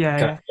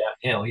 Yeah.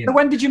 You know. So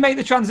when did you make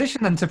the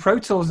transition then to Pro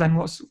Tools? Then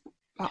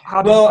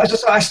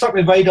I stuck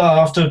with Radar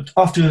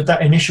after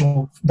that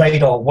initial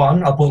Radar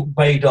 1. I bought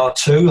Radar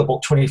 2. I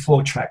bought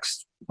 24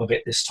 tracks of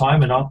it this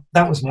time, and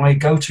that was my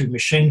go-to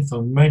machine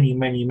for many,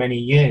 many, many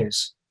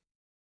years.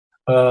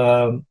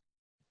 I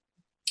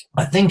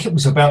think it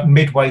was about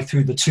midway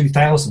through the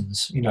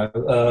 2000s, you know,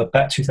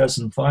 about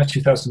 2005,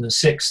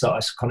 2006, that I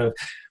kind of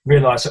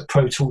realised that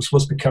Pro Tools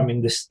was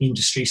becoming this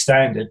industry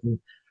standard, and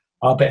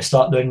I better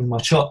start learning my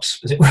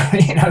chops, as it were,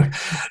 you know,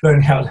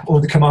 learning how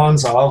all the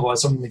commands are,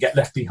 otherwise I'm going to get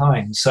left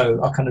behind.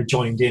 So I kind of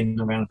joined in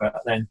around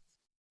about then,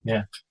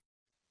 yeah.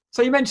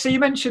 So you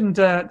mentioned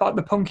like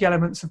the punky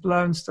elements of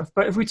Blur and stuff,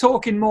 but if we're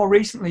talking more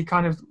recently,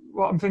 kind of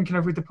what I'm thinking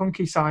of with the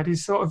punky side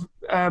is sort of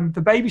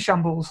the Baby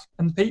Shambles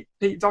and Pete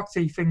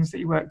Doherty things that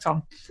you worked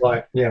on.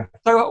 Right, yeah.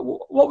 So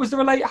what was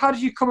the how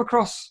did you come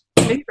across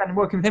Pete then,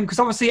 working with him? Because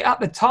obviously at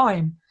the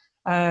time,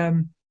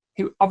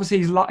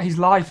 his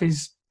life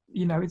is,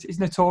 you know, it's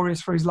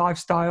notorious for his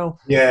lifestyle.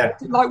 Yeah.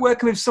 Like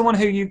working with someone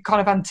who you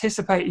kind of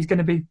anticipate is going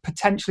to be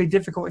potentially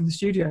difficult in the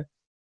studio.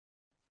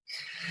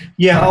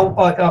 Yeah,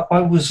 I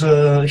was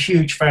a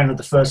huge fan of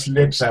the first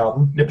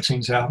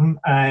Libertines album,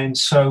 and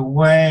so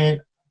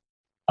when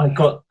I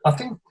can't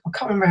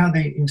remember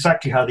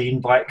exactly how the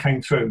invite came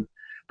through,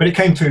 but it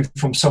came through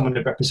from someone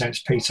that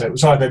represents Peter. It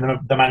was either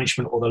the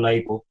management or the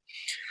label,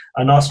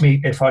 and asked me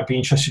if I'd be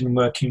interested in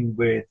working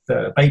with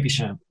Baby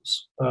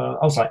Shambles. I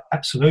was like,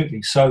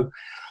 absolutely. So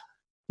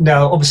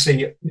now,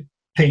 obviously,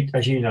 Pete,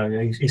 as you know,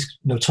 he's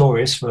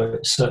notorious for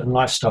certain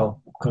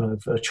lifestyle kind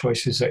of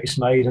choices that he's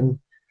made, and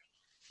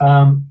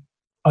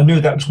I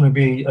knew that was going to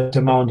be a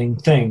demanding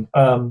thing.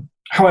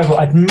 However,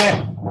 I'd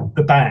met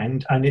the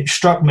band, and it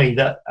struck me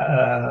that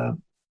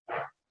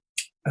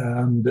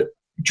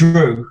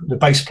Drew, the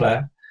bass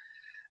player,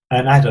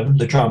 and Adam,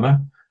 the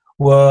drummer,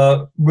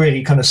 were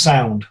really kind of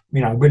sound,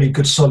 you know, really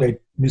good, solid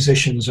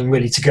musicians, and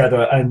really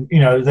together. And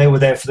you know, they were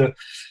there for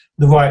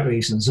the right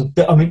reasons.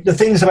 I mean, the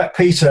things about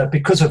Peter,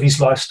 because of his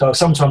lifestyle,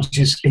 sometimes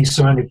he's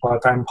surrounded by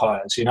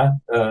vampires, you know,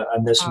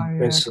 and there's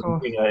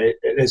you know,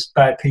 there's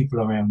bad people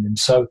around him.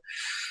 So,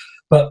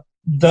 but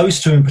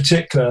those 2 in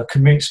particular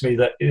convinced me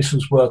that this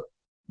was worth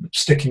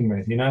sticking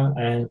with, you know,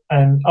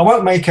 and I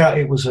won't make out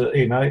it was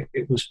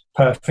it was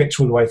perfect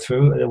all the way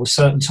through. There were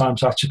certain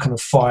times I had to kind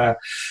of fire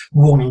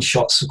warning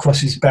shots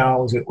across his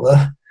bow, as it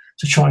were,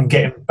 to try and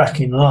get him back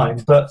in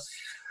line. But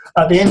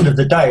at the end of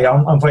the day,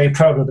 I'm very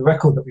proud of the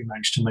record that we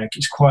managed to make.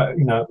 It's quite,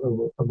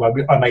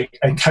 I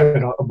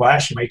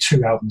actually made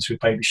 2 albums with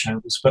Baby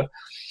Shambles, but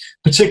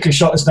particularly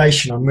Shotter's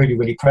Nation, I'm really,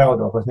 really proud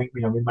of. I think,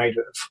 we made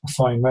a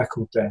fine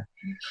record there.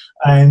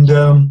 And,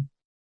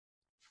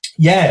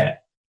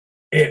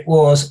 it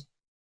was,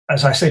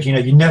 as I said,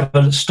 you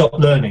never stop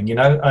learning, and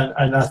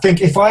I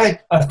think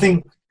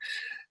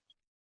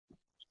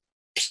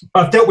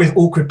I've dealt with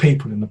awkward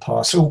people in the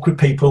past, awkward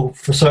people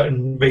for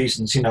certain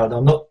reasons,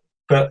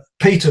 but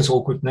Peter's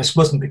awkwardness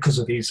wasn't because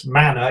of his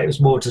manner, it was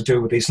more to do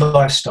with his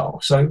lifestyle.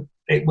 So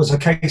it was a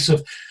case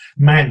of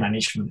man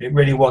management, it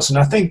really was. And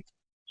I think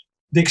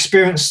the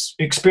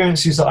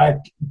experiences that I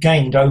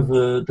gained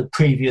over the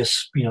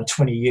previous,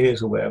 20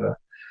 years or whatever,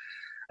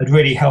 had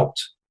really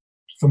helped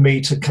for me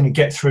to kind of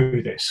get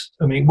through this.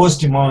 I mean, it was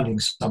demanding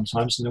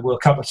sometimes, and there were a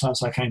couple of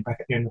times I came back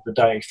at the end of the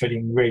day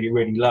feeling really,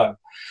 really low.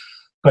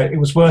 But it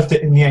was worth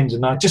it in the end,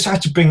 and I just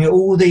had to bring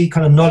all the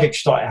kind of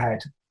knowledge that I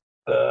had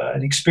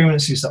and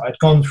experiences that I'd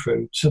gone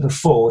through to the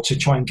fore to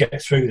try and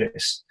get through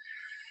this.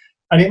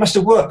 And it must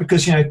have worked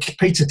because,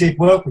 Peter did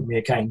work with me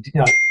again,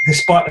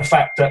 despite the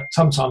fact that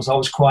sometimes I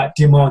was quite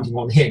demanding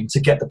on him to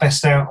get the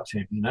best out of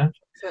him,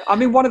 I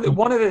mean, one of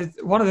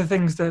the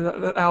things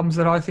the albums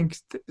that I think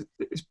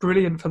is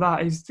brilliant for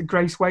that is the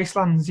Grace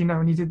Wastelands,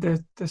 when he did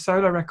the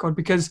solo record,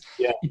 because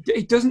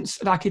it doesn't,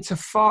 like,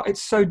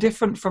 it's so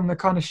different from the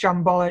kind of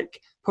shambolic,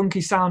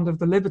 punky sound of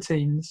the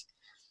Libertines.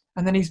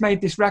 And then he's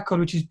made this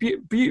record, which is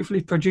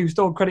beautifully produced.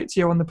 All credit to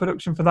you on the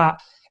production for that.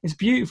 It's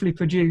beautifully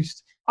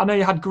produced. I know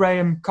you had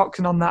Graham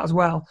Coxon on that as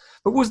well.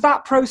 But was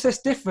that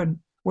process different,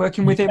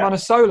 working with him on a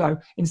solo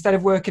instead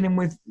of working him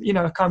with,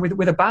 kind of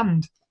with a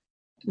band?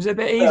 Was it a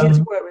bit easier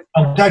to work with?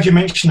 I'm glad you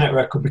mentioned that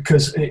record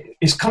because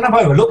it's kind of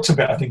overlooked a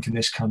bit, I think, in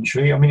this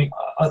country. I mean,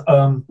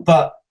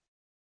 but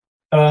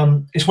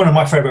it's one of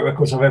my favourite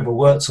records I've ever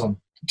worked on,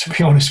 to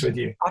be honest with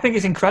you. I think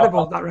it's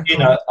incredible, that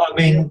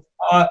record.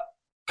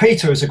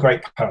 Peter is a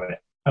great poet.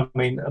 I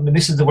mean,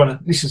 this is the one.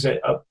 This is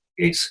it.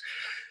 It's,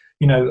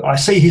 I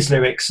see his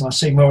lyrics and I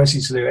see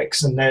Morrissey's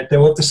lyrics, and they're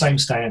of the same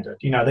standard.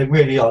 They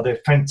really are. They're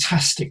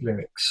fantastic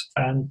lyrics,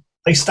 and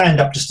they stand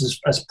up just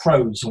as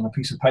prose on a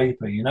piece of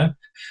paper. Yeah.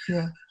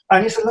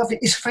 And he's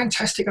a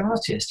fantastic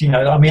artist.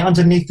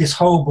 Underneath this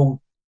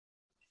horrible,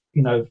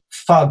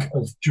 thug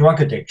of drug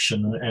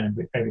addiction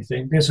and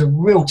everything, there's a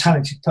real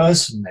talented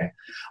person there,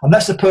 and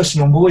that's the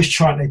person I'm always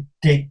trying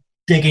to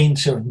dig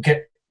into and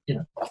get,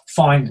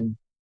 find and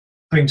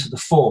bring to the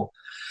fore.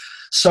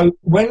 So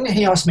when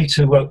he asked me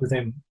to work with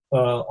him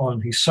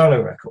on his solo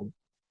record,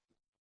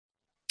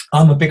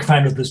 I'm a big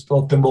fan of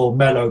the more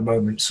mellow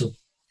moments of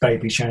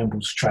Baby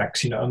Shambles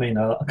tracks, and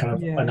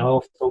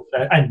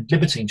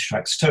Libertines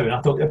tracks too. And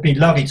I thought it'd be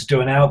lovely to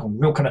do an album,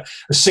 real kind of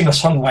a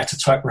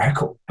singer-songwriter type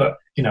record, but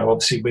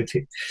obviously with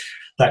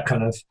that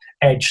kind of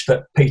edge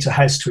that Peter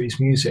has to his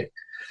music.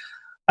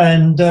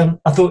 And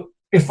I thought,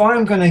 if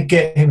I'm going to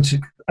get him to,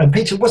 and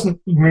Peter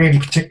wasn't really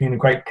particularly in a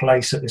great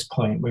place at this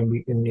point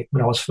when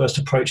I was first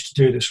approached to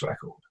do this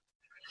record.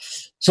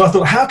 So I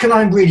thought, how can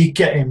I really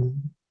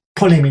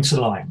pull him into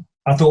line?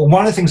 I thought,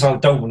 one of the things I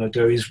don't want to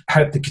do is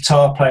have the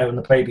guitar player on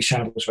the Baby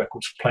Shambles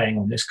records playing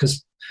on this,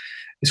 because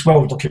it's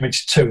well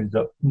documented too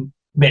that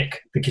Mick,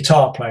 the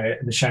guitar player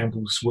in the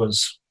Shambles,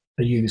 was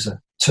a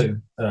user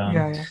too.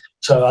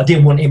 So I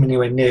didn't want him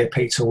anywhere near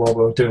Peter while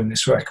we were doing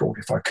this record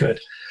if I could.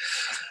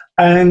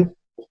 And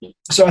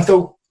so I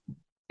thought,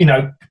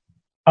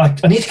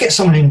 I need to get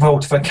someone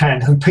involved if I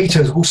can, who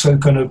Peter is also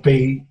going to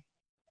be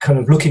kind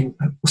of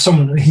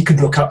someone he could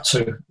look up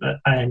to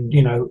and,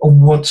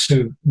 want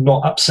to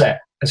not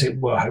upset, as it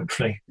were,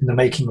 hopefully, in the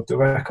making of the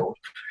record.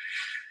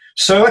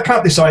 So I came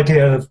up with this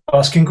idea of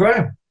asking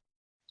Graham,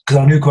 because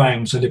I knew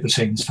Graham was a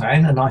Libertines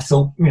fan, and I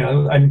thought,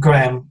 and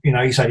Graham,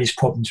 he's had his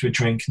problems with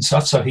drink and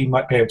stuff, so he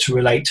might be able to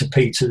relate to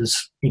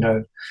Peter's,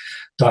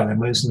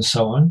 dilemmas and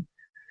so on.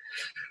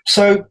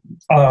 So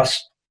I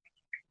asked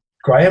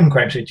Graham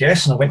said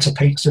yes, and I went to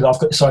Peter, said, I've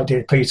got this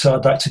idea, Peter,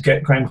 I'd like to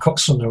get Graham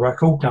Coxon on the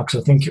record now, because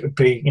I think it would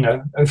be,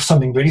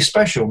 something really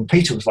special. And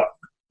Peter was like,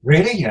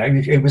 really?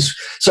 It was,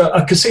 so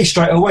I could see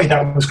straight away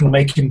that was going to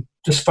make him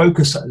just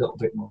focus a little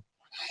bit more.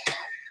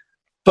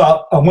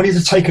 But I wanted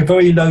to take a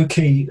very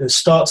low-key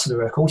start to the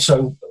record,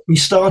 so we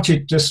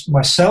started just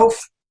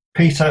myself,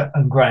 Peter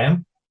and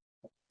Graham,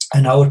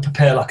 and I would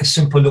prepare like a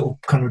simple little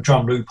kind of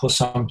drum loop or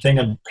something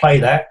and play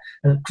that,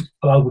 and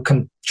I would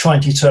try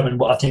and determine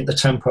what I think the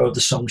tempo of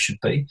the song should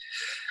be.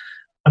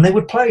 And they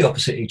would play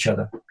opposite each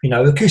other,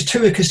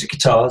 two acoustic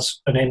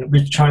guitars, and then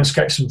we'd try and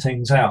sketch some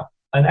things out.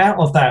 And out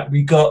of that,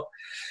 we got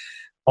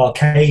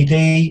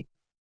Arcady,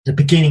 the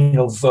beginning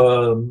of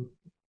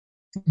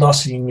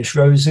Last of the English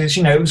Roses.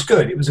 It was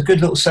good. It was a good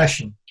little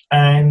session.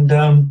 And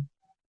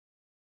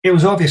it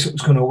was obvious it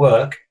was going to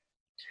work.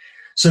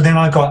 So then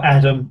I got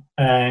Adam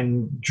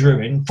and Drew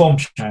in from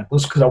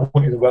Shambles, because I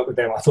wanted to work with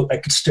them. I thought they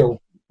could still,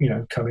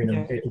 come in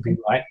and it would be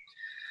right.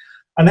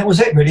 And that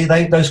was it, really.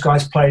 Those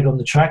guys played on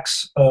the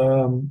tracks,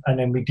 and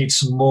then we did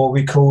some more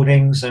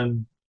recordings,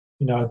 and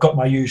I got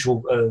my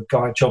usual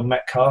guy, John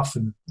Metcalf,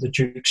 and the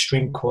Duke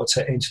String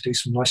Quartet in to do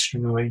some nice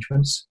string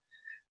arrangements.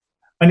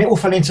 And it all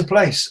fell into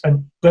place.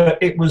 But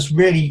it was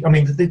really,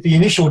 the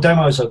initial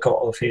demos I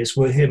got of his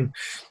were him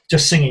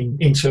just singing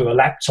into a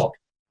laptop,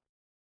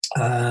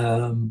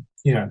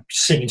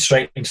 singing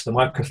straight into the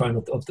microphone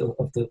of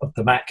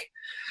the Mac.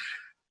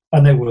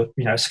 And they were,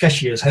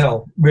 sketchy as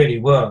hell, really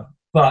were.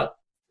 But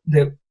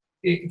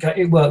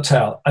it worked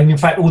out. And in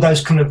fact, all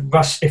those kind of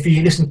if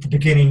you listen to the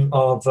beginning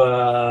of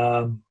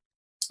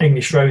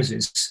English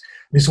Roses,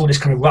 there's all this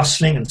kind of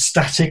rustling and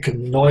static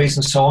and noise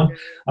and so on.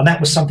 And that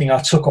was something I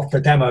took off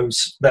the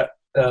demos that...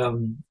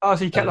 so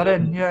you kept that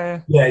in?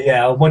 Yeah.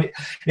 Yeah. When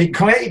it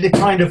created a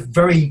kind of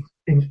very...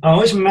 I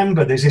always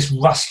remember there's this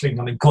rustling.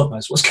 God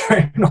knows what's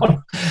going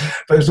on.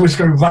 But there's always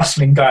kind of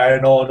rustling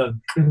going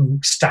on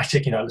and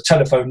static, the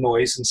telephone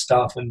noise and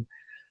stuff and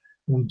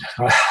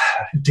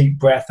deep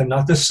breath. And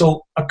I just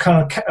thought I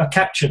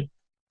captured...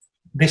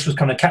 This was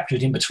kind of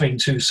captured in between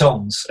two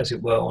songs, as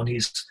it were, on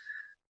his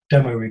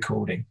demo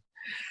recording.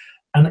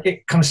 And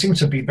it kind of seemed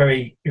to be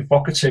very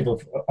evocative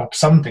of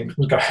something that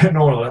was going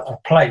on at a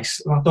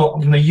place. And I thought,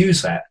 I'm going to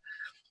use that.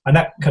 And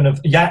that kind of,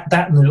 that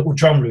and the little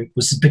drum loop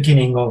was the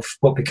beginning of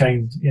what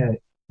became,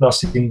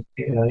 lasting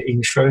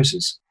English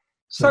Roses.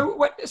 So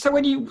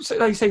when you,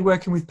 like you say,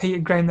 working with Pete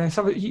and Graham there,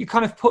 so you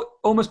kind of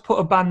almost put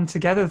a band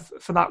together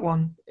for that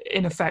one,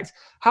 in effect.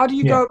 How do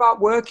you go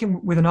about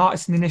working with an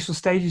artist in the initial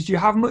stages? Do you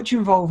have much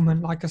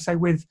involvement, like I say,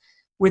 with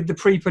the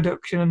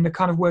pre-production and the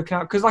kind of working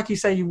out? Because like you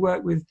say, you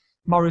work with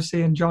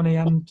Morrissey and Johnny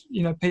and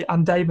Pete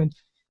and Damon.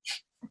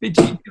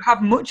 Do you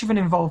have much of an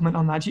involvement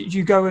on that? Do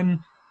you go and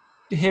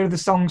hear the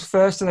songs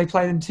first? Do they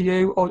play them to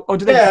you, or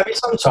do they? Yeah,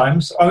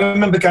 sometimes. I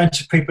remember going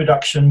to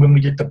pre-production when we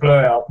did the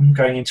Blur album,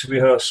 going into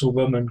rehearsal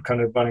room and kind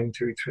of running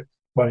through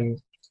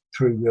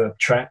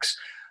tracks,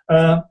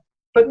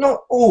 but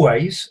not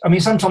always.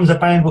 Sometimes a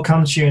band will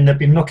come to you and they've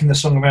been knocking the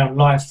song around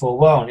live for a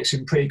while and it's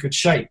in pretty good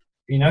shape,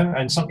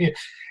 and something.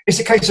 It's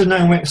a case of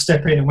knowing when to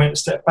step in and when to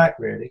step back,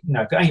 really.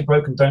 If it ain't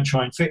broken, don't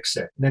try and fix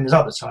it. And then there's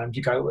other times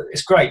you go, well,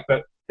 it's great,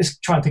 but let's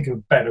try and think of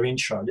a better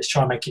intro. Let's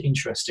try and make it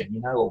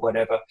interesting, or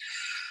whatever.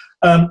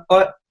 I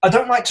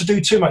don't like to do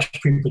too much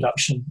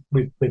pre-production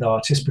with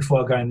artists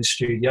before I go in the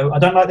studio. I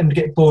don't like them to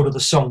get bored of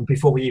the song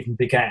before we even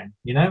began,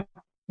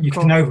 You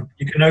can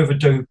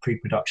overdo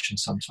pre-production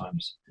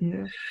sometimes.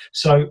 Yeah.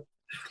 So...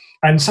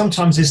 And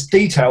sometimes there's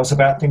details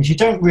about things you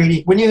don't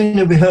really... When you're in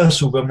a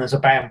rehearsal room, there's a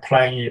band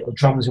playing, or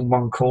drums in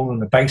one corner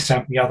and the bass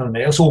amp in the other, and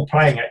it's all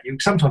playing at you.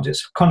 Sometimes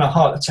it's kind of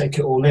hard to take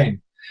it all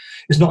in.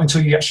 It's not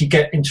until you actually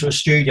get into a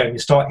studio and you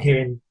start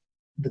hearing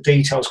the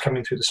details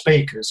coming through the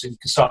speakers, and you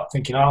can start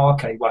thinking, oh,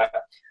 okay, well,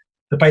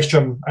 the bass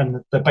drum and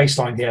the bass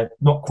line here,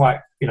 not quite,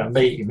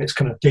 meeting. Let's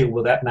kind of deal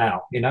with that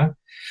now,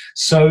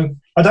 So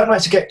I don't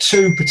like to get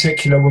too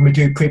particular when we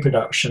do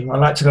pre-production. I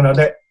like to kind of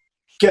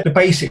get the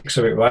basics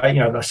of it right,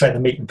 let's say the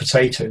meat and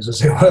potatoes,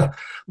 as it were.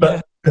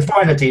 But the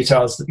finer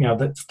details,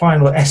 the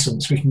final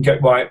essence, we can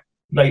get right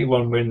later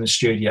on when we're in the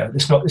studio.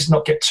 Let's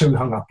not get too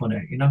hung up on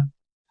it, And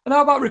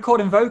how about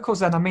recording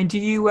vocals then? Do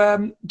you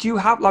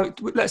have,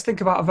 let's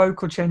think about a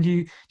vocal chain. Do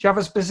you have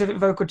a specific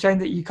vocal chain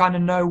that you kind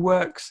of know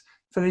works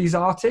for these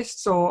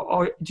artists,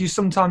 or do you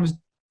sometimes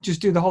just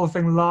do the whole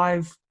thing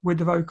live with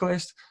the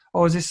vocalist?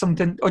 Or is this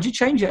something, or do you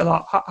change it a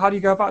lot? How do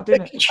you go about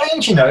doing it?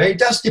 Change, it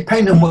does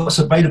depend on what's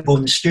available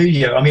in the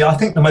studio. I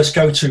think the most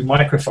go-to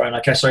microphone,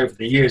 I guess, over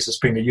the years has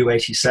been the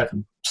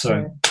U87.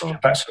 So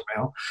that's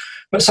around.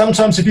 But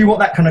sometimes if you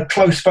want that kind of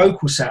close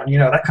vocal sound,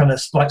 that kind of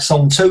like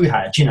Song 2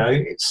 had,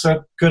 it's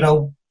a good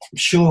old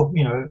Shure,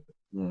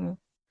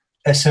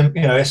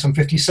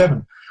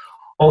 SM57.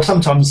 Or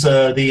sometimes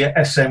the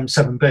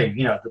SM7B,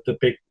 the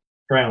big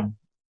brown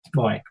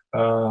mic.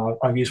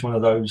 I use one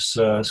of those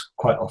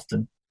quite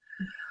often.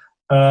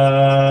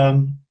 But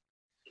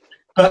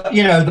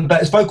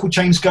as vocal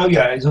chains go,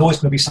 there's always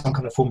going to be some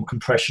kind of form of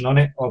compression on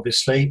it,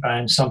 obviously,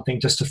 and something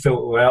just to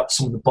filter out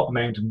some of the bottom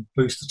end and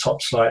boost the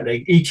top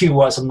slightly. EQ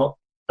wise,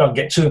 don't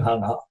get too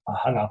hung up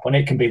on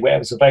it. It can be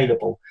whatever's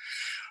available.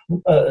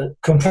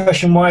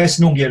 Compression wise,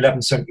 normally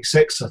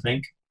 1176, I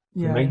think,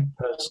 for me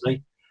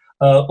personally.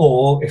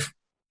 Or if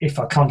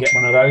I can't get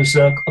one of those,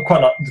 I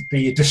quite like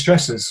the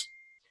distressors.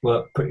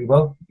 Work pretty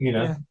well,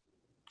 Yeah.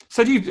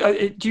 So do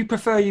you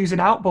prefer using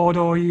outboard,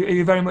 or are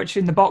you very much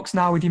in the box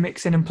now with your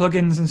mixing and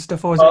plugins and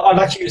stuff? Or I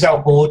like to use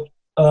outboard,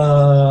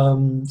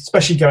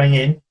 especially going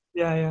in.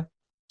 Yeah.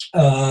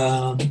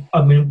 Now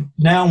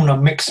when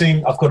I'm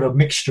mixing, I've got a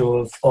mixture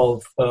of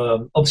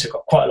obviously I've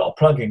got quite a lot of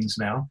plugins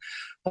now,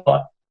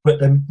 but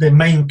the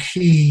main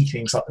key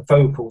things like the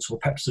vocals or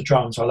perhaps the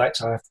drums, I like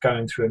to have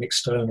going through an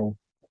external,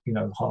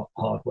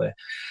 hardware.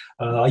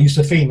 I use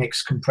the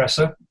Phoenix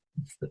compressor.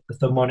 The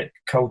Thermonic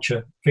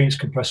Culture Phoenix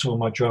compressor on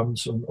my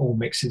drums on all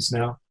mixes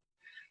now,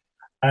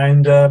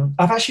 and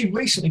I've actually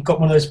recently got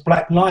one of those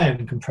Black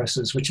Lion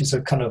compressors, which is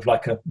a kind of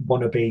like a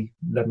wannabe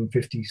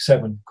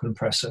 1157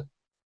 compressor,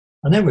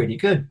 and they're really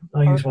good.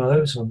 I use one of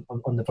those on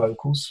the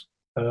vocals.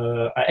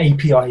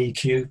 API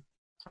EQ,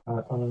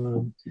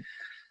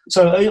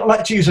 so I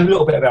like to use a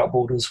little bit of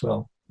outboard as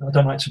well. I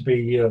don't like to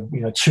be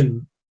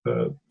too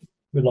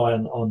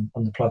reliant on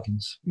the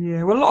plugins.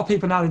 Yeah, well, a lot of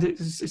people now,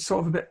 it's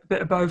sort of a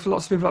bit of both.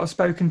 Lots of people that I've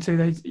spoken to,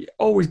 they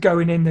always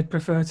going in, they'd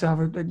prefer to have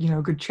a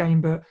good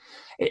chain. But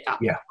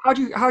how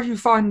do you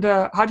find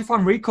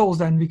recalls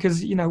then?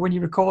 Because when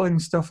you're recording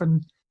stuff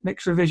and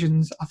mix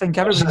revisions, I think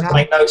everybody now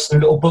make notes in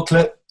a little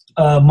booklet.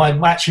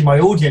 My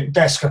audience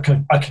desk, I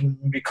can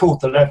record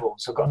the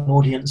levels. I've got an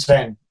audience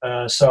then,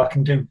 so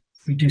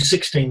we do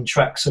 16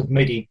 tracks of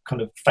MIDI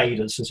kind of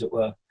faders, as it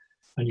were,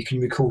 and you can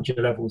record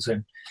your levels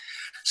in.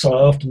 So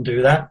I often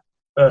do that.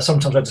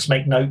 Sometimes I just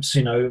make notes,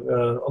 of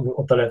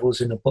the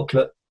levels in the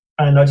booklet,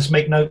 and I just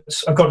make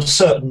notes. I've got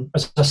certain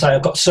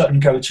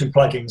go-to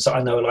plugins that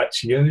I know I like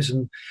to use,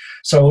 and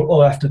so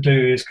all I have to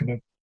do is kind of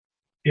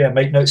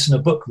make notes in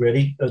a book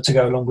really to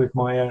go along with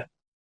my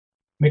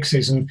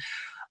mixes, and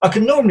I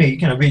can normally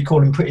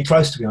record them pretty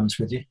close, to be honest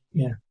with you.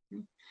 Yeah.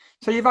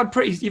 So you've had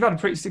a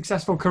pretty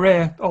successful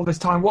career all this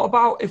time. What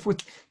about if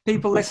with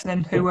people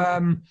listening who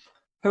are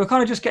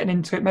kind of just getting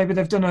into it? Maybe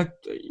they've done a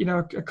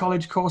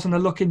college course and they're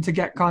looking to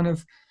get kind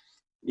of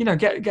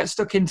get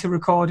stuck into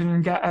recording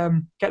and get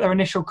their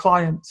initial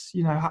clients.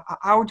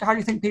 How do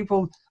you think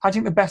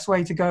the best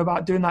way to go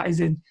about doing that is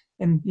in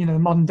the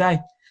modern day?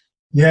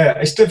 Yeah,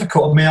 it's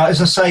difficult. I mean,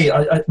 as I say,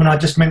 when I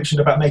just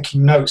mentioned about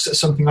making notes, that's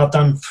something I've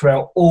done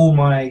throughout all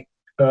my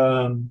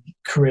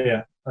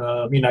career.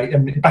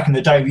 And back in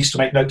the day, we used to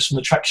make notes on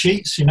the track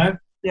sheets.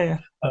 Yeah.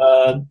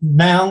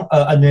 Now,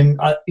 and then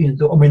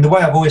the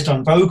way I've always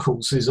done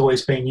vocals has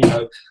always been,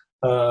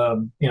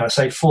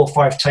 say 4 or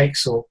 5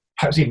 takes, or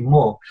perhaps even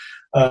more,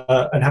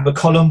 and have a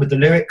column with the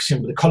lyrics,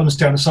 with the columns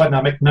down the side, and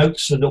I make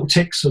notes and little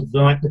ticks of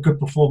the good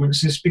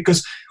performances.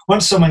 Because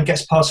once someone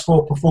gets past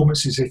 4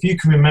 performances, if you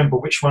can remember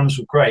which ones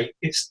were great,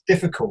 it's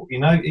difficult. You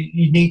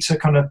need to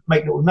kind of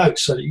make little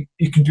notes so that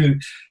you can do.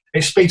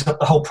 It speeds up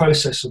the whole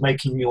process of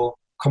making your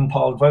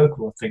compiled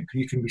vocal. I think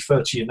you can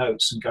refer to your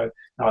notes and go,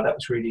 "No, that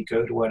was really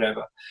good," or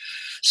whatever.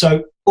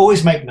 So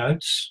always make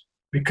notes,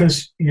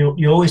 because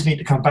you always need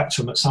to come back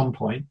to them at some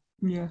point.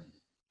 Yeah.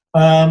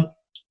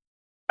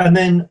 And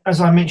then,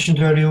 as I mentioned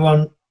earlier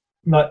on,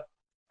 like,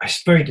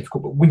 it's very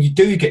difficult. But when you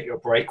do get your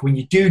break, when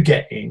you do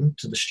get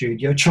into the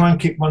studio, try and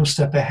keep one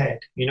step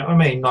ahead. You know what I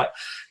mean? Like,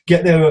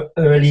 get there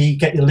early,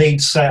 get your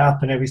leads set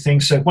up and everything.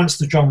 So once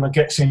the drummer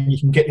gets in, you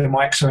can get your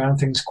mics around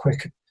things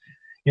quick.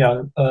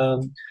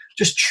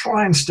 Just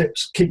try and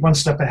keep one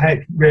step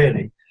ahead,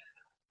 really,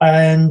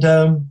 and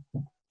don't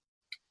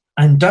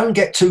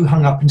get too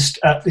hung up. This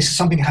is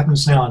something that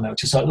happens now. I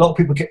notice a lot of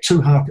people get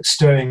too hung up at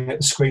staring at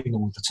the screen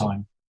all the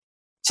time.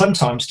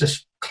 Sometimes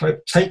just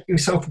take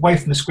yourself away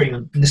from the screen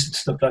and listen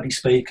to the bloody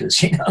speakers.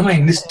 You know what I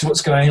mean? Listen to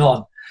what's going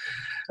on,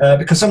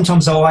 because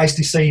sometimes our eyes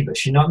deceive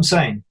us. You know what I'm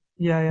saying?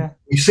 Yeah.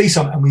 We see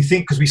something and we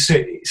think because we see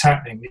it's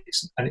happening,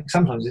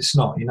 sometimes it's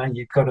not.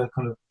 You've got to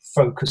kind of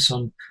focus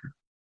on,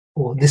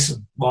 or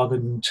listen, rather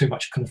than too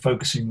much kind of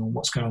focusing on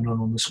what's going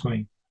on the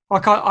screen. I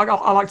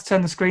like to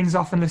turn the screens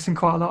off and listen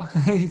quite a lot.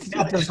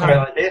 That's a great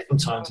idea from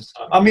time to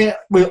time. I mean,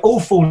 we're all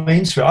falling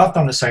into it. I've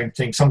done the same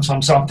thing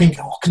sometimes. So I'm thinking,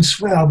 I can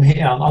swear I'm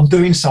here. I'm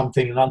doing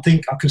something, and I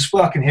can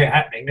swear I can hear it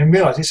happening, and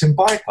realise it's in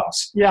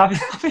bypass. Yeah.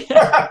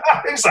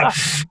 It's like,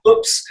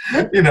 oops,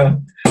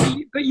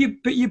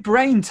 But your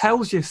brain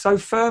tells you so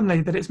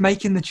firmly that it's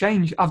making the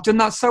change. I've done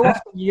that so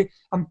often.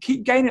 I'm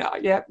keep gaining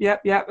it.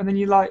 Yep. And then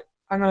you're like,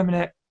 hang on a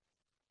minute.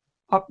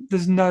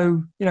 There's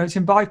no, it's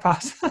in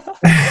bypass.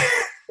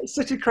 It's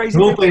such a crazy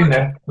thing. We're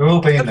all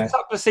being there. It's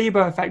that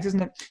placebo effect,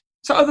 isn't it?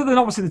 So other than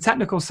obviously the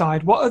technical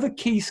side, what other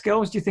key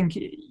skills do you think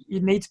you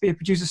need to be a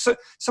producer? So,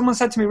 someone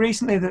said to me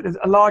recently that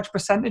a large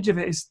percentage of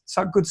it is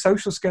good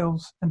social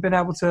skills and being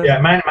able to...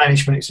 Yeah,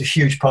 management is a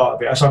huge part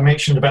of it. As I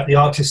mentioned about the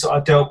artists that I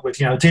dealt with,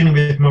 dealing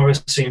with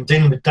Morrissey and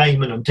dealing with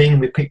Damon and dealing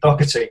with Pete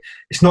Doherty,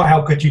 it's not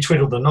how good you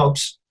twiddle the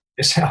knobs.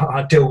 It's how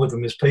I deal with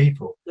them as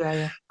people.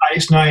 Yeah.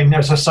 It's knowing,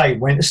 as I say,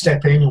 when to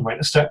step in and when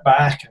to step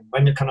back, and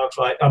when to kind of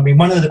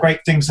one of the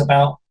great things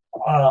about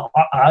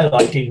I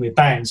like dealing with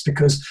bands,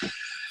 because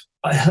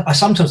I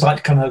sometimes like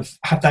to kind of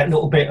have that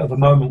little bit of a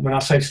moment when I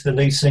say to the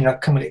lead singer,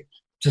 "Come on,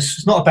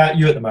 it's not about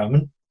you at the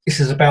moment. This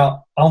is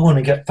about, I want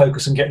to get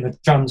focused on getting the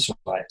drums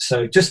right.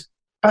 So just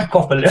back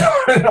off a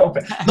little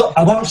bit." Look,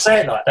 I won't say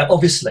it like that,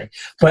 obviously,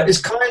 but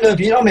it's kind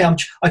of,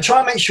 I try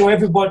and make sure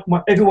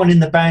everyone in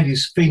the band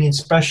is feeling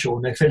special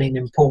and they're feeling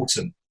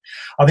important.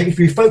 I think if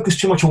you focus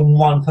too much on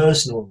one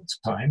person all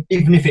the time,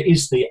 even if it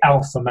is the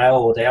alpha male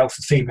or the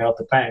alpha female of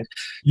the band,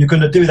 you're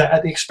going to do that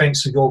at the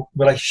expense of your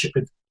relationship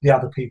with the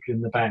other people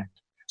in the band.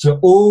 So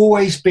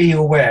always be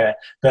aware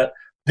that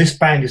this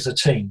band is a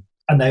team,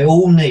 and they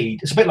all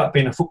need, it's a bit like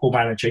being a football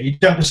manager. You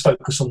don't just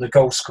focus on the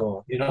goal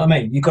scorer, you know what I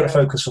mean? You've got to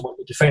focus on what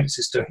the defence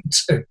is doing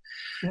too.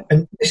 Yeah.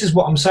 And this is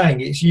what I'm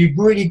saying, is you've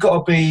really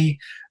got to be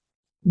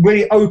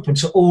really open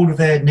to all of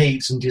their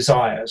needs and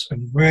desires,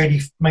 and really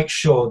make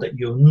sure that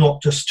you're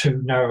not just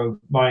too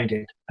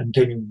narrow-minded and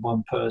dealing with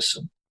one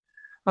person.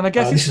 And I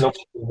guess this is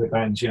obviously with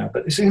bands,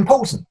 but it's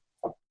important.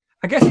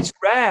 I guess it's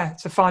rare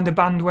to find a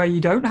band where you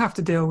don't have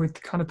to deal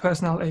with kind of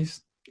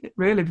personalities,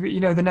 really,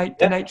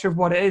 the nature of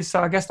what it is.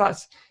 So I guess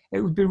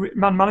it would be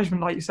man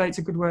management, like you say. It's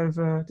a good way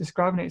of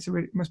describing it.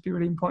 It must be a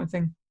really important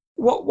thing.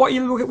 What are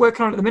you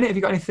working on at the minute? Have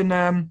you got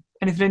anything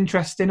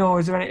interesting, or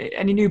is there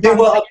any new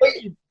bands?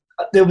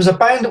 There was a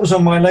band that was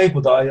on my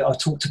label that I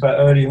talked about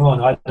earlier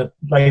on. I had a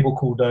label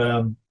called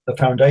the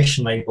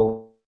Foundation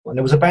label, and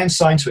there was a band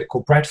signed to it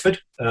called Bradford.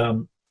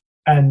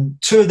 And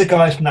two of the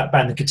guys from that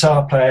band, the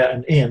guitar player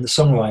and Ian, the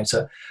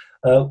songwriter,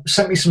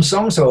 sent me some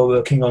songs they were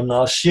working on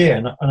last year,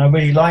 and I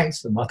really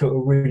liked them. I thought they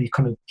were really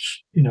kind of,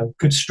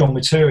 good, strong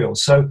material.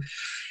 So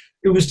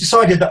it was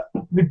decided that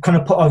we'd kind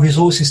of put our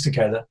resources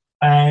together.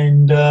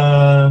 And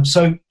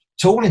so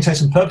to all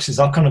intents and purposes,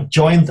 I kind of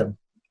joined them.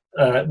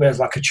 We're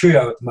like a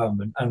trio at the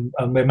moment, and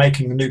we're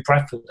making the new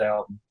Bradford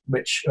album,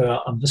 which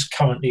I'm just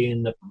currently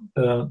in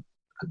the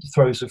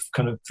throes of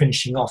kind of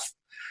finishing off.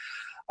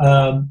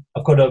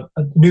 I've got a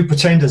new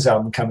Pretenders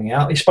album coming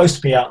out. It's supposed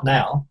to be out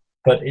now,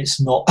 but it's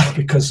not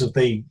because of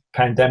the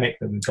pandemic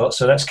that we've got.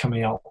 So that's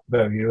coming out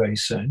very, very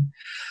soon.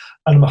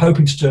 And I'm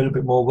hoping to do a little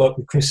bit more work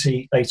with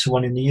Chrissy later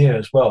on in the year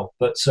as well.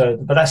 But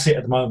that's it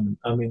at the moment.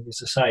 I mean,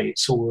 as I say,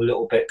 it's all a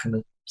little bit kind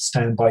of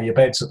stand by your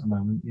beds at the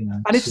moment,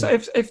 And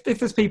if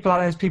there's people out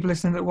there, there's people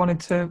listening that wanted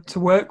to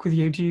work with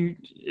you,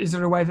 is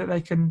there a way that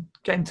they can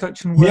get in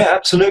touch and work? Yeah,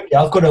 absolutely.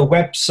 I've got a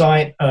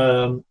website.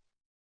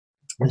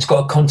 It's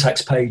got a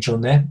contacts page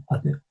on there. I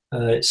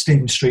think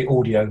Stephen Street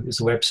Audio is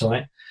the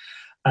website,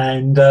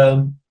 and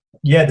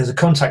there's a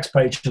contacts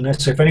page on there.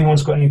 So if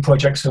anyone's got any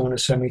projects they want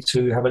to send me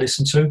to have a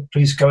listen to,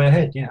 please go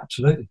ahead. Yeah,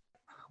 absolutely.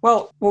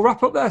 Well, we'll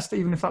wrap up there,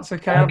 Stephen, if that's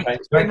okay.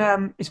 It's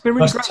been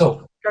really great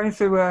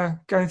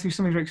going through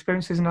some of your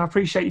experiences, and I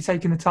appreciate you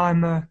taking the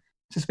time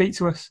to speak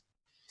to us.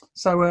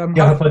 So I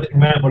hope I didn't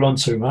ramble on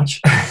too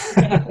much.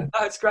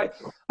 That's great.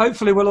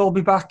 Hopefully, we'll all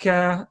be back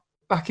in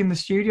the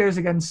studios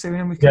again soon,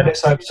 and we can. Yeah,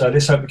 let's hope so.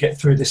 Let's hope we get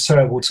through this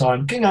terrible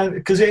time.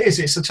 Because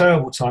it's a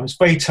terrible time. It's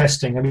very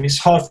testing. I mean, it's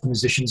hard for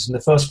musicians in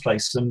the first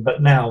place,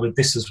 but now with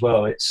this as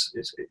well, it's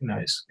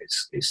going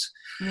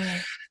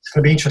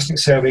to be interesting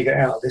to see how we get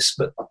out of this.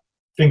 But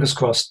fingers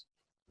crossed.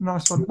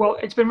 Nice one. Well,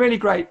 it's been really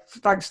great.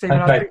 Thanks, Stephen.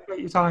 Okay. I appreciate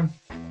your time.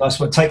 Nice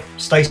one.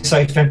 Stay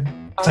safe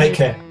then. Take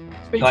care.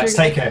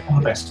 Take care. All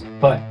the best.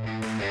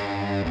 Bye.